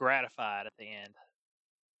feel gratified at the end.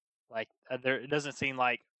 Like, there, it doesn't seem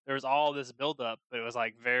like there was all this buildup, but it was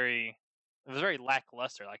like it was very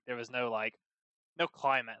lackluster. Like, there was no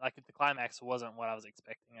climax. Like, the climax wasn't what I was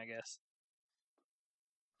expecting, I guess.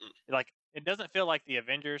 Like, it doesn't feel like the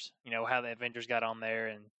Avengers. You know how the Avengers got on there,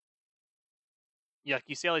 and like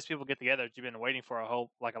you see all these people get together that you've been waiting for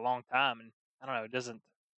a long time, and I don't know. It doesn't.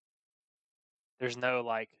 There's no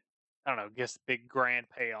like I don't know. Guess big grand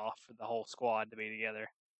payoff for the whole squad to be together,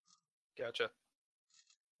 Gotcha.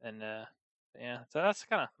 and yeah. So that's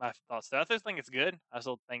kind of my thoughts. I still think it's good. I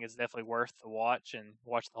still think it's definitely worth the watch and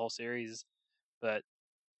watch the whole series. But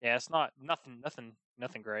yeah, it's not nothing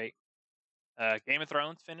great. Game of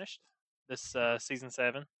Thrones finished this season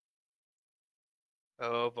 7.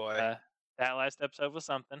 Oh boy, That last episode was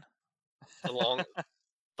something. the long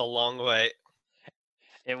the long wait.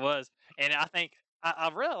 It was, and I think I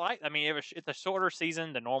really like. I mean, it's a shorter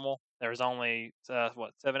season than normal. There's only 7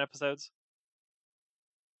 episodes,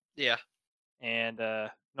 Yeah, and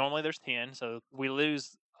normally there's 10. So we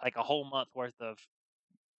lose like a whole month's worth of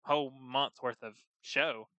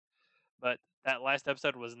show. But that last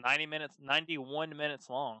episode was 91 minutes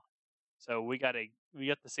long. So we got to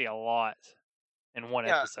see a lot in one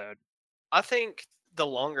yeah. episode. I think the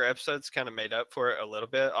longer episodes kind of made up for it a little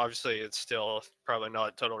bit. Obviously, it's still probably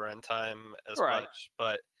not total runtime as Right. much,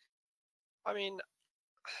 but I mean,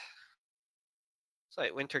 it's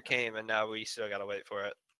like winter came and now we still gotta wait for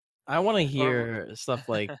it. I want to Or hear stuff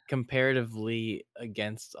like comparatively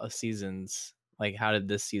against seasons. Like, how did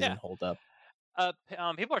this season yeah. hold up?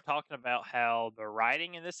 People are talking about how the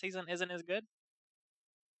writing in this season isn't as good.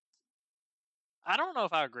 I don't know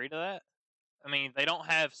if I agree to that. I mean, they don't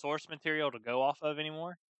have source material to go off of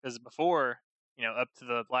anymore because before, up to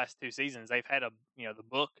the last 2 seasons, they've had the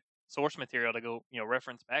book source material to go,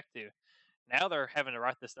 reference back to. Now they're having to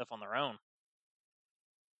write this stuff on their own.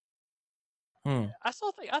 I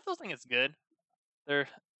still think it's good.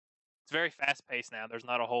 It's very fast paced now. There's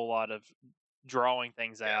not a whole lot of drawing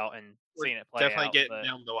things Yeah, out and we're seeing it play definitely out, getting but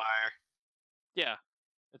down the wire. yeah,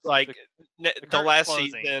 it's Like the the curtain's last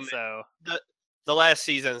closing, season, so the last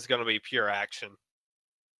season is going to be pure action.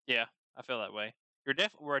 yeah, I feel that way.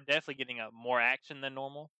 We're definitely getting more action than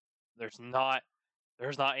normal. There's not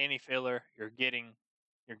any filler. You're getting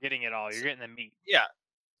it all. You're getting the meat. Yeah,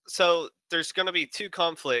 so there's going to be 2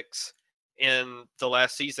 conflicts in the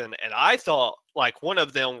last season, and I thought like one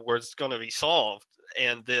of them was going to be solved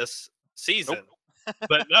in this season,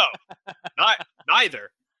 but no, not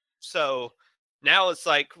neither. So now it's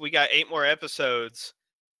like we got 8 more episodes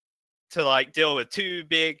to like deal with 2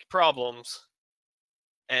 big problems,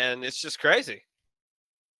 and it's just crazy.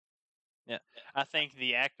 Yeah, I think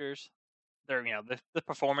the actors, the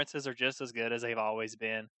performances are just as good as they've always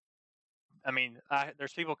been. I mean,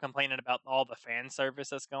 there's people complaining about all the fan service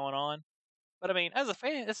that's going on, but I mean, as a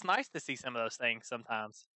fan, it's nice to see some of those things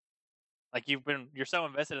sometimes. Like you're so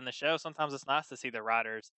invested in the show. Sometimes it's nice to see the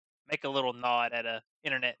writers make a little nod at a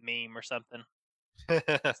internet meme or something.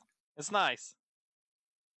 It's nice.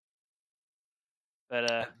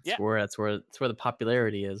 But yeah, That's where the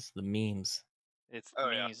popularity is. The memes. it's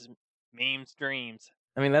Oh, yeah. memes, dreams.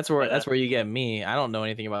 I mean, that's But, where you get me. I don't know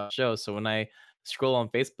anything about the show, so when I scroll on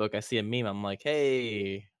Facebook, I see a meme. I'm like,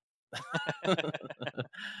 hey,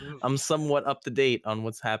 I'm somewhat up to date on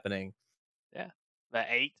what's happening. yeah, but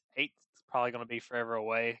eight's probably going to be forever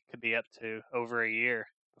away. Could be up to over a year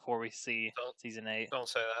before we see season 8. Don't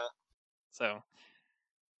say that. So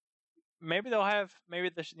maybe maybe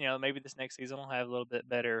this next season will have a little bit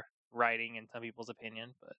better writing in some people's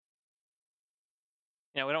opinion, but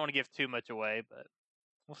we don't want to give too much away. But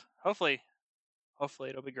hopefully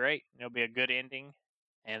it'll be great. It'll be a good ending,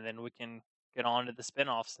 and then we can get on to the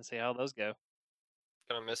spinoffs and see how those go.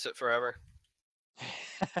 Gonna miss it forever.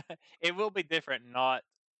 It will be different. Not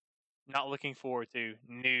looking forward to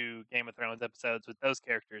new Game of Thrones episodes with those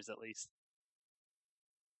characters at least.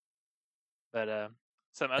 But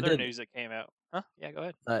some other news that came out. Huh? Yeah, go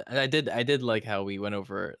ahead. I did like how we went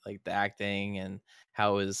over like the acting and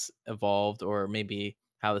how it was evolved, or maybe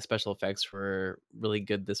how the special effects were really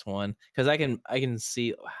good this one. Because I can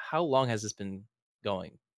see how long has this been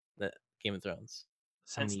going, the Game of Thrones.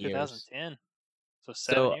 How Since many years? 2010, so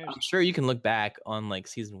 7 So years. I'm sure you can look back on like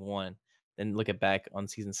season 1, then look at back on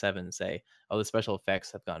season 7 and say, oh, the special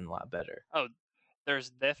effects have gotten a lot better. Oh,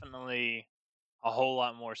 there's definitely a whole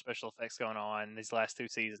lot more special effects going on these last 2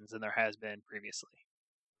 seasons than there has been previously.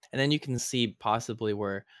 And then you can see possibly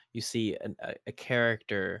where you see a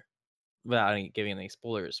character, without giving any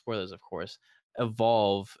spoilers of course,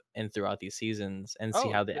 evolve and throughout these seasons, and see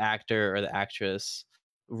how the actor or the actress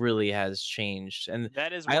really has changed. And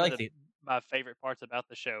that is I one like of my favorite parts about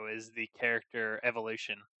the show is the character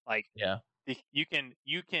evolution. Like yeah, you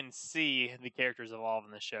can see the characters evolve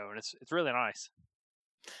in the show, and it's really nice.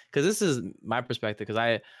 because this is my perspective, because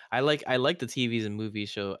I like the TVs and movie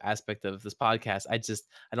show aspect of this podcast. I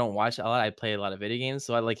don't watch a lot. I play a lot of video games,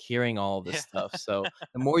 so I like hearing all of this stuff. So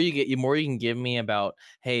the more the more you can give me about,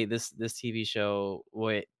 hey, this TV show,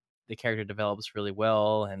 what the character develops really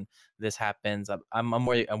well, and this happens, I'm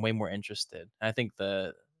way more interested. And I think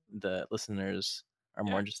the listeners are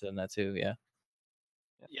more interested in that too. Yeah.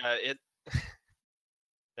 Yeah, it.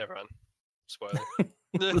 Never mind. Spoiler.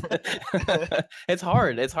 It's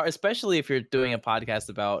hard, especially if you're doing a podcast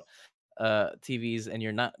about TVs and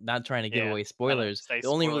you're not trying to give away spoilers. The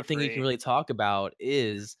only thing you can really talk about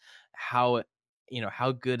is how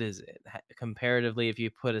how good is it comparatively. If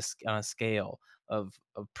you put on a scale of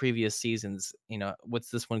previous seasons,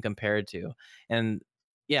 what's this one compared to? And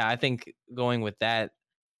yeah, I think going with that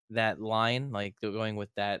line, like going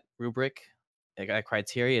with that rubric, like that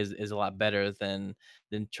criteria is a lot better than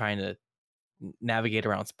trying to navigate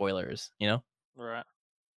around spoilers, Right.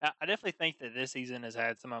 I definitely think that this season has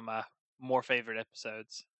had some of my more favorite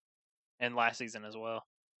episodes, and last season as well.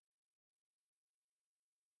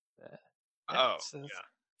 Yeah,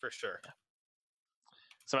 for sure. Yeah.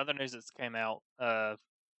 Some other news that's came out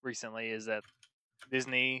recently is that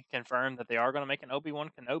Disney confirmed that they are going to make an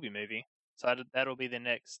Obi-Wan Kenobi movie. So that'll be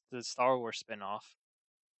the Star Wars spinoff.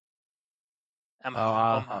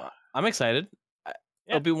 I'm excited.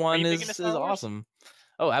 Yeah. Obi-Wan is awesome.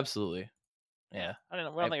 Oh, absolutely. Yeah. I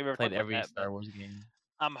don't think we've ever played talked about every that, Star Wars game.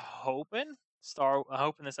 I'm hoping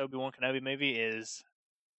this Obi-Wan Kenobi movie is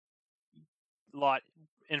a lot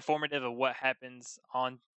informative of what happens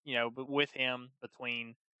on with him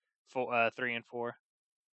between 3 and 4.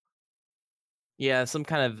 Yeah, some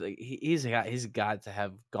kind of he's got to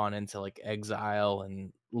have gone into like exile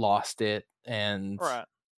and lost it, and Right.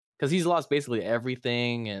 because he's lost basically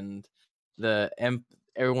everything, and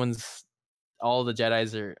everyone's all the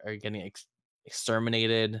Jedis are getting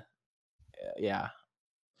exterminated. Yeah,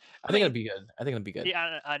 I think it'd be good. I think it'd be good.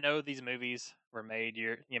 Yeah, I know these movies were made.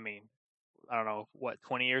 I don't know what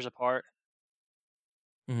 20 years apart,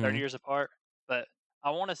 30 years apart, but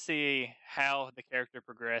I want to see how the character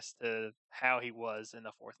progressed to how he was in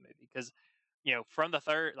the fourth movie. Because from the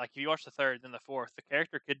third, like if you watch the third, then the fourth, the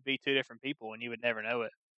character could be two different people, and you would never know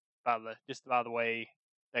it by the way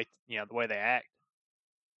the way they act.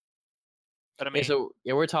 But I mean,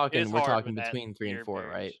 we're talking hard with between 3 and 4,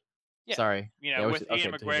 right? Yeah. Sorry. With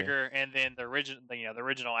Ian McGregor and then the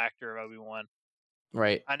original actor of Obi-Wan.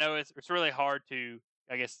 Right. I know it's really hard to,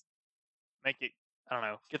 I guess, make it, I don't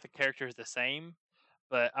know, get the characters the same,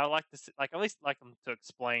 but I like to see, at least like them to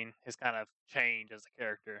explain his kind of change as a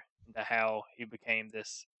character into how he became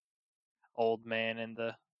this old man in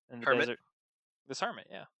the Hermit. desert. This hermit,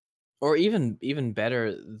 yeah. Or even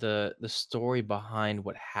better, the story behind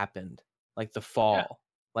what happened, like the fall. Yeah.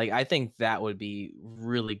 Like I think that would be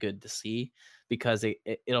really good to see, because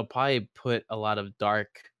it'll probably put a lot of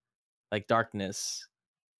darkness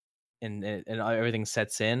and everything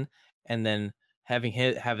sets in, and then having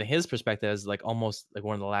his perspective as like almost like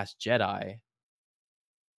one of the last Jedi.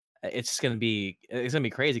 It's gonna be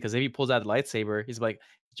crazy, because if he pulls out the lightsaber, he's like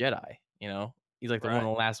Jedi, he's like one of the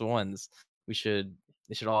last ones.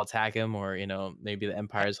 They should all attack him, or maybe the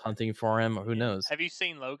Empire's hunting for him, or who knows. Have you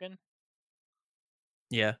seen Logan?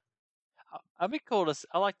 Yeah. I'd be cool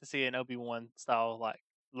I like to see an Obi-Wan style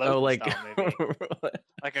Logan style movie.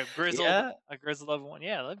 Like a grizzled Obi-Wan.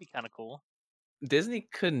 Yeah, that'd be kind of cool. Disney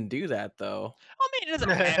couldn't do that though. I mean, it doesn't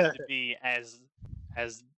have to be as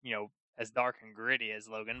dark and gritty as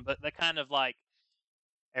Logan, but the kind of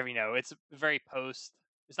it's very post.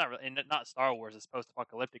 It's not really not Star Wars. It's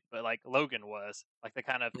post-apocalyptic, but like Logan was like the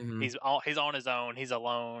kind of he's on his own. He's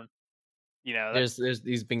alone. There's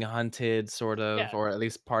he's being hunted, sort of, or at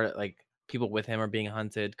least part of people with him are being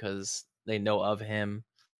hunted because they know of him.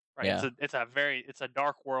 Right. Yeah. It's a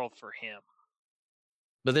dark world for him.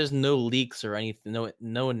 But there's no leaks or anything.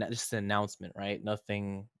 No, just an announcement, right?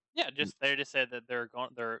 Nothing. Yeah, they just said that they're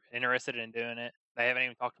interested in doing it. They haven't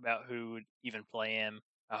even talked about who would even play him.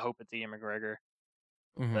 I hope it's Ian McGregor.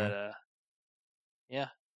 But yeah.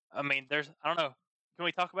 I mean, I don't know. Can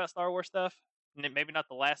we talk about Star Wars stuff? Maybe not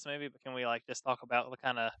the last movie, but can we just talk about the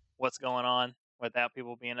kind of what's going on without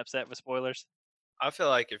people being upset with spoilers? I feel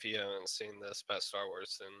like if you haven't seen this past Star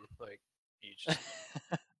Wars, then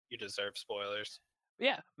you deserve spoilers.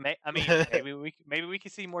 Yeah, I mean, maybe we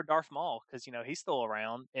could see more Darth Maul, because he's still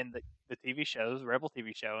around in the TV shows, Rebel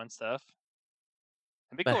TV show and stuff.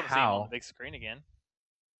 It'd be cool to see him on the big screen again.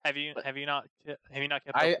 Have you not kept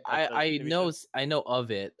up? I know of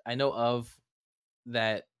it. I know of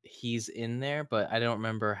that he's in there, but I don't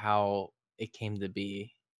remember how it came to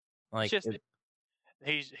be. He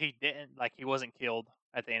didn't he wasn't killed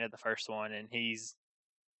at the end of the first one, and he's,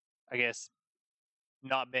 I guess,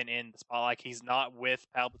 not been in the spot. He's not with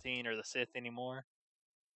Palpatine or the Sith anymore,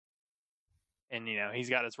 and he's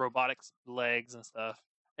got his robotic legs and stuff.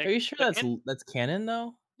 Are you sure that's canon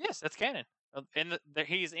though? Yes, that's canon. And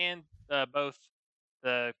he's in both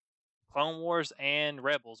the Clone Wars and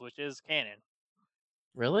Rebels, which is canon.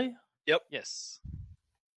 Really? Yep. Yes.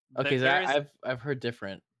 Okay, I've heard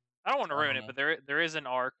different. I don't want to ruin it, but there is an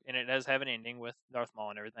arc, and it does have an ending with Darth Maul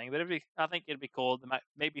and everything. But I think it'd be cool to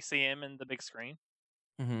maybe see him in the big screen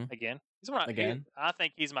again. I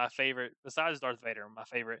think he's my favorite, besides Darth Vader, my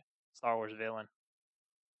favorite Star Wars villain.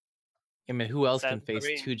 I mean, who else can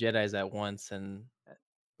face two Jedis at once and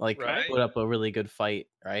put up a really good fight,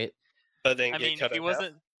 right? But then he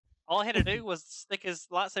wasn't. All he had to do was stick his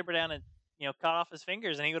lightsaber down and cut off his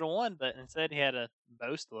fingers, and he would have won. But instead, he had to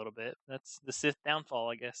boast a little bit. That's the Sith downfall,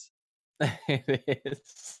 I guess. It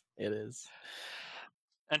is.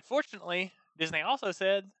 Unfortunately, Disney also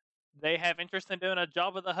said they have interest in doing a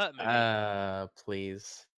Jabba the Hutt movie.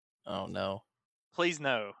 Please. Oh no. Please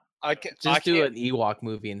no. Do an Ewok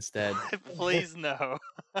movie instead. Please no.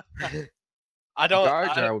 Jar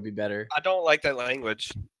Jar would be better. I don't like that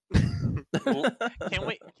language.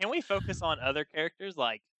 Can we focus on other characters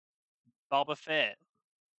like Boba Fett?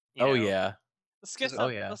 Yeah.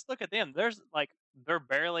 Let's look at them. They're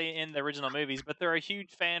barely in the original movies, but they're a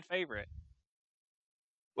huge fan favorite.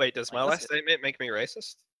 Wait, does my last statement make me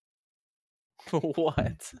racist?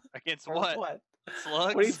 What? Against what?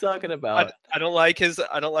 Slugs? What are you talking about? I don't like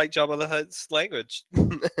Jabba the Hutt's language. I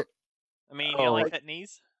mean, you like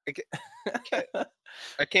Huttese?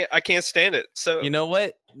 I can't stand it. So you know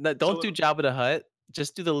what? Don't do Jabba the Hutt.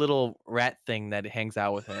 Just do the little rat thing that hangs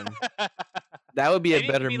out with him. That would be Maybe a it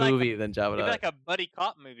could better be like movie than Jabba It'd the be Hutt. like a buddy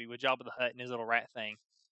cop movie with Jabba the Hutt and his little rat thing.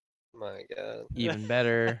 My God. Even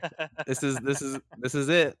better. This is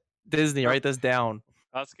it. Disney, write this down.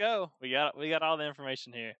 Let's go. We got all the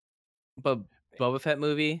information here. But Boba Fett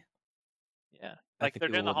movie, Yeah, I like think they're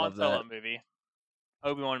doing people the would Han love Solo that. movie,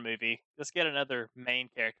 Obi-Wan movie. Let's get another main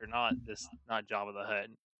character, not Jabba the Hutt.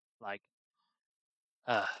 Like,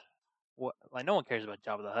 what? Like no one cares about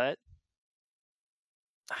Jabba the Hutt.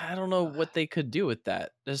 I don't know what they could do with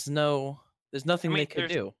that. There's nothing they could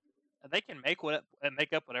do. They can make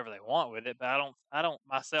up whatever they want with it, but I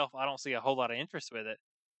don't see a whole lot of interest with it.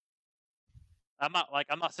 I'm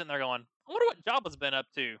not sitting there going, I wonder what Jabba's been up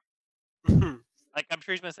to. Like I'm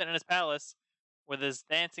sure he's been sitting in his palace with his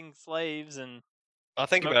dancing slaves and I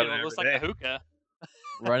think smoking about it what looks every like day. a hookah.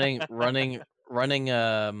 running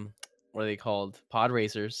what are they called? Pod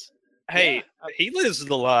racers. Hey, Yeah. he lives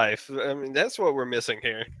the life. I mean, that's what we're missing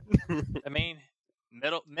here. I mean,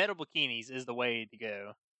 metal bikinis is the way to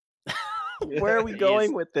go. Where are we He going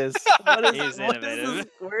is- with this? he is innovative.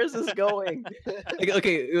 Where is this going?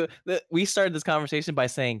 Okay, we started this conversation by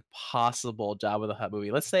saying possible Jabba the Hutt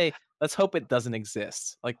movie. Let's hope it doesn't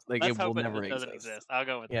exist. Like Let's it will hope never it doesn't exist. I'll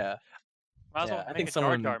go with that. Yeah. Might as well Yeah, I make think a Jar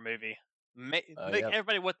someone- Jar movie. Make yep.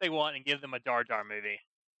 everybody what they want and give them a Jar Jar movie.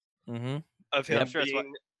 Mm-hmm. Of him I'm sure it's what-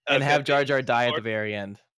 being, And of have him Jar being Jar die at the Lord- very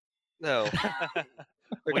end. No,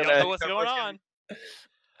 we don't gonna know what's come going back on. in-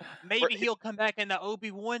 Maybe he'll come back in the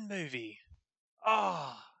Obi-Wan movie.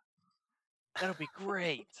 Oh, that'll be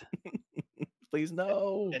great. Please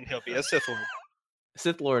no. and he'll be a Sith Lord.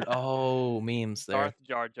 Sith Lord. Oh, memes there. Darth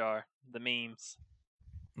Jar Jar. The memes.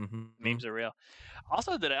 Mm-hmm. Memes are real.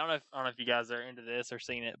 Also, I don't know if you guys are into this or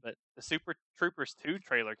seen it, but the Super Troopers 2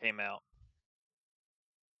 trailer came out.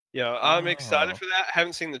 Yeah, I'm Oh. excited for that.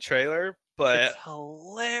 Haven't seen the trailer, but It's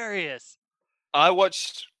hilarious. I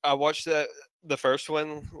watched that the first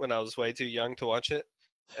one when I was way too young to watch it,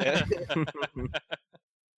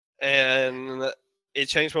 and it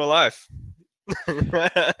changed my life.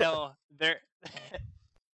 No, there.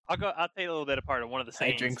 I'll tell you a little bit apart of one of the I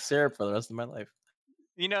scenes. drink syrup for the rest of my life.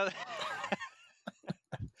 You know.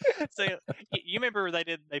 So you remember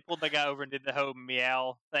they pulled the guy over and did the whole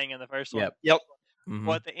meow thing in the first one. Yep. Yep. Mhm.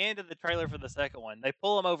 Well, at the end of the trailer for the second one, they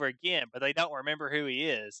pull him over again, but they don't remember who he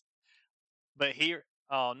is. But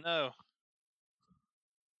oh no.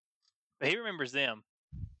 But he remembers them,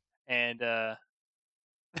 and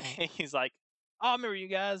he's like, "Oh, I remember you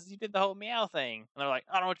guys. You did the whole meow thing." And they're like,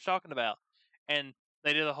 "I don't know what you're talking about." And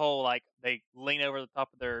they do the whole like they lean over the top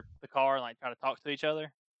of the car and like try to talk to each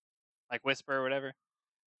other, like whisper or whatever.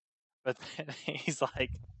 But then he's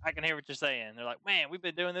like, "I can hear what you're saying." They're like, "Man, we've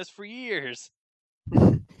been doing this for years." I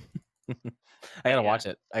gotta Yeah. watch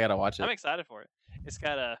it. I'm excited for it. It's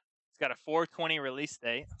got a 4/20 release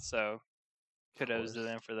date, so kudos to course.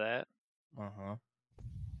 them for that. Uh-huh.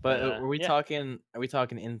 But Yeah. are we talking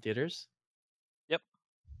in theaters? Yep.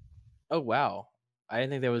 Oh wow. I didn't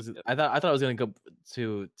think there was I thought it was gonna go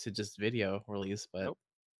to just video release, but Nope.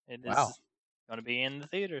 It is Wow. going to be in the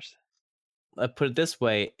theaters. put it this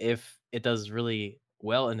way, if it does really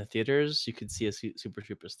well in the theaters, you could see a Super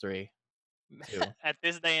Troopers 3. Ew. At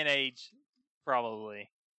this day and age,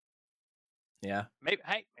 probably. Yeah. Maybe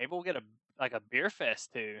we'll get a beer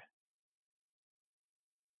fest too.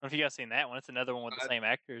 I don't know if you guys seen that one. It's another one with the same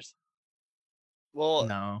actors. Well,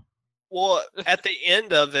 No. well, at the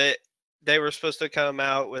end of it, they were supposed to come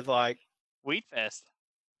out with like, Wheat Fest.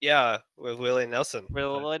 with Willie Nelson. With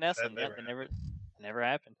but Willie Nelson. that Yeah, never it never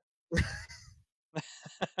happened.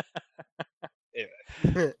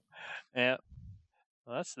 Anyway. Yeah.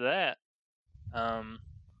 Well, that's that. I don't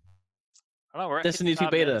know. We're at Destiny 2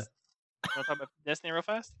 55 beta. minutes. Want to talk about Destiny real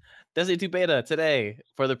fast? Destiny 2 beta today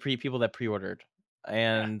for the people that pre-ordered.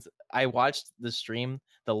 And I watched the stream,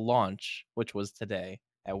 the launch, which was today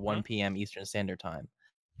at 1 p.m. Eastern Standard Time.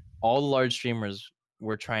 All the large streamers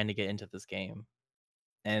were trying to get into this game.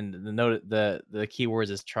 And the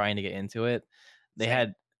keywords is trying to get into it. They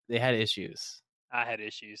Same. had issues. I had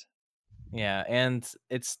issues. Yeah, and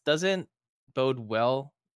it doesn't bode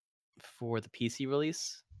well for the PC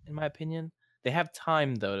release, in my opinion. They have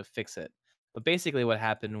time though to fix it. But basically what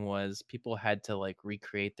happened was people had to like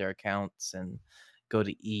recreate their accounts and go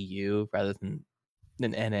to EU rather than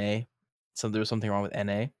NA. So there was something wrong with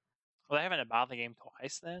NA. Well, they haven't bought the game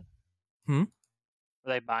twice then? Hmm?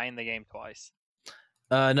 Were they buying the game twice?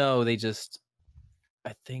 No, they just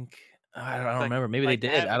I think I don't remember. Maybe they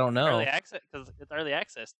did. I don't know. Early access, because it's early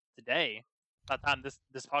access today. By the time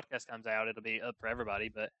this podcast comes out, it'll be up for everybody.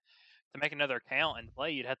 But to make another account and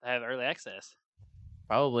play, you'd have to have early access.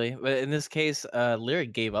 Probably. But in this case,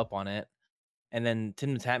 Lyric gave up on it. and then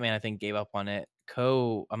Tim the Tatman I think gave up on it.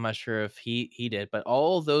 I'm not sure if he did, but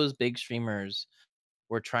all those big streamers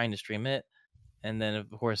were trying to stream it, and then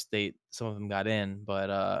of course some of them got in,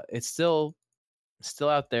 but it's still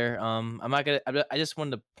out there. I'm not gonna. I just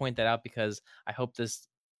wanted to point that out because I hope this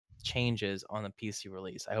changes on the PC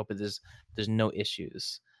release. I hope there's no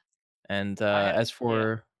issues. And as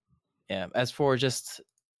for just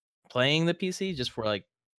playing the PC, just for like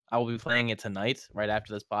I will be playing it tonight right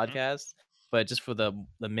after this podcast. But just for the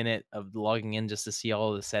minute of logging in just to see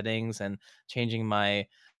all the settings and changing my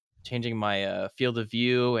field of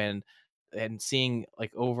view and seeing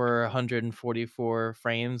like over 144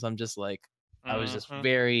 frames, I'm just like I was just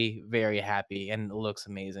very, very happy, and it looks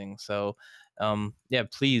amazing. So yeah,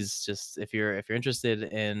 please, just if you're interested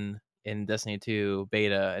in Destiny 2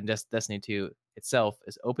 beta, and Destiny 2 itself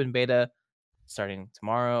is open beta starting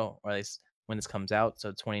tomorrow, or at least when this comes out,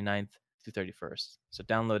 so 29th through 31st. So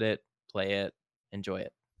download it, play it, enjoy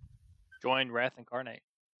it. Join Wrath Incarnate.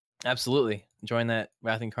 Absolutely. Join that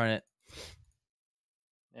Wrath Incarnate.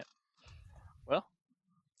 Yep. Well,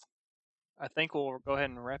 I think we'll go ahead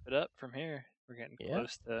and wrap it up from here. We're getting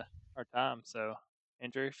close to our time. So,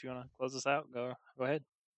 Andrew, if you want to close us out, go ahead.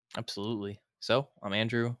 Absolutely. So, I'm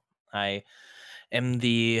Andrew. I am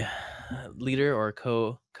the leader or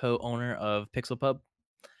co-owner of PixelPub,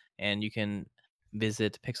 and you can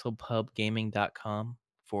visit pixelpubgaming.com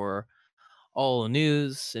for all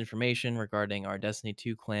news, information regarding our Destiny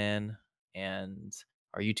 2 clan and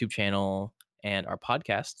our YouTube channel and our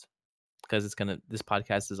podcast, because this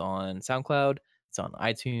podcast is on SoundCloud, it's on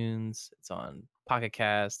iTunes, it's on Pocket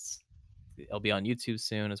Casts, it'll be on YouTube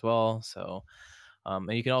soon as well. So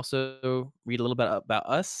and you can also read a little bit about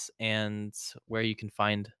us and where you can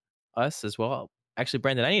find us as well. Actually,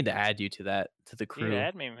 Brandon, I need to add you to the crew. You need to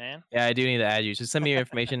add me, man. Yeah, I do need to add you. Just send me your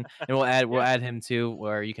information, and we'll add him too,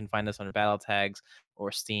 where you can find us under Battle Tags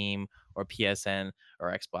or Steam or PSN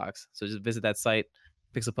or Xbox. So just visit that site,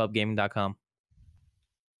 pixelpubgaming.com.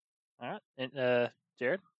 All right, and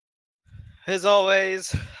Jared. As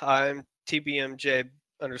always, I'm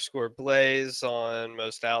TBMJ_Blaze on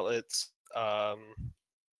most outlets. As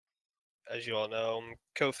you all know, I'm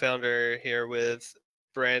co-founder here with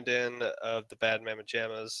Brandon of the Bad Mama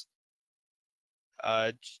Jammas.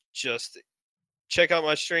 Just check out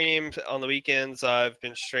my stream on the weekends. I've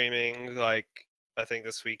been streaming, like, I think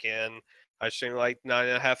this weekend I streamed like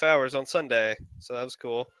 9.5 hours on Sunday, so that was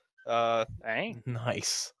cool. Dang.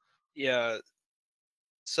 Nice. Yeah.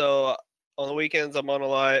 So on the weekends I'm on a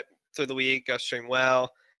lot. Through the week I stream WoW.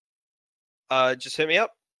 Just hit me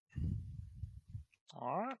up.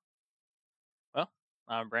 All right. Well,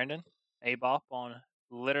 I'm Brandon, ABOP on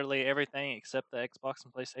literally everything except the Xbox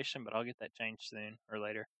and PlayStation, but I'll get that changed soon or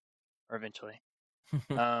later or eventually.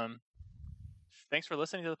 Thanks for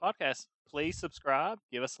listening to the podcast. Please subscribe,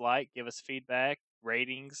 give us a like, give us feedback,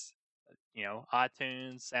 ratings,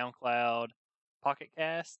 iTunes, SoundCloud, Pocket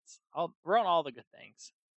Casts. We're on all the good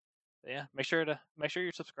things. So yeah, make sure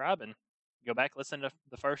you're subscribing. Go back, listen to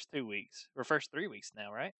the first 2 weeks or first 3 weeks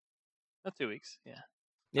now, right? No, 2 weeks. Yeah.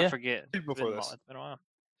 I forget. Before this. It's been a while.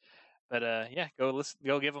 But yeah, go listen,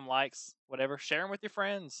 go give them likes, whatever. Share them with your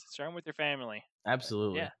friends. Share them with your family.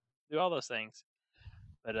 Absolutely. Yeah, do all those things.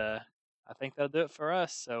 But I think that'll do it for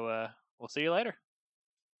us. So we'll see you later.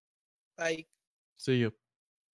 Bye. See you.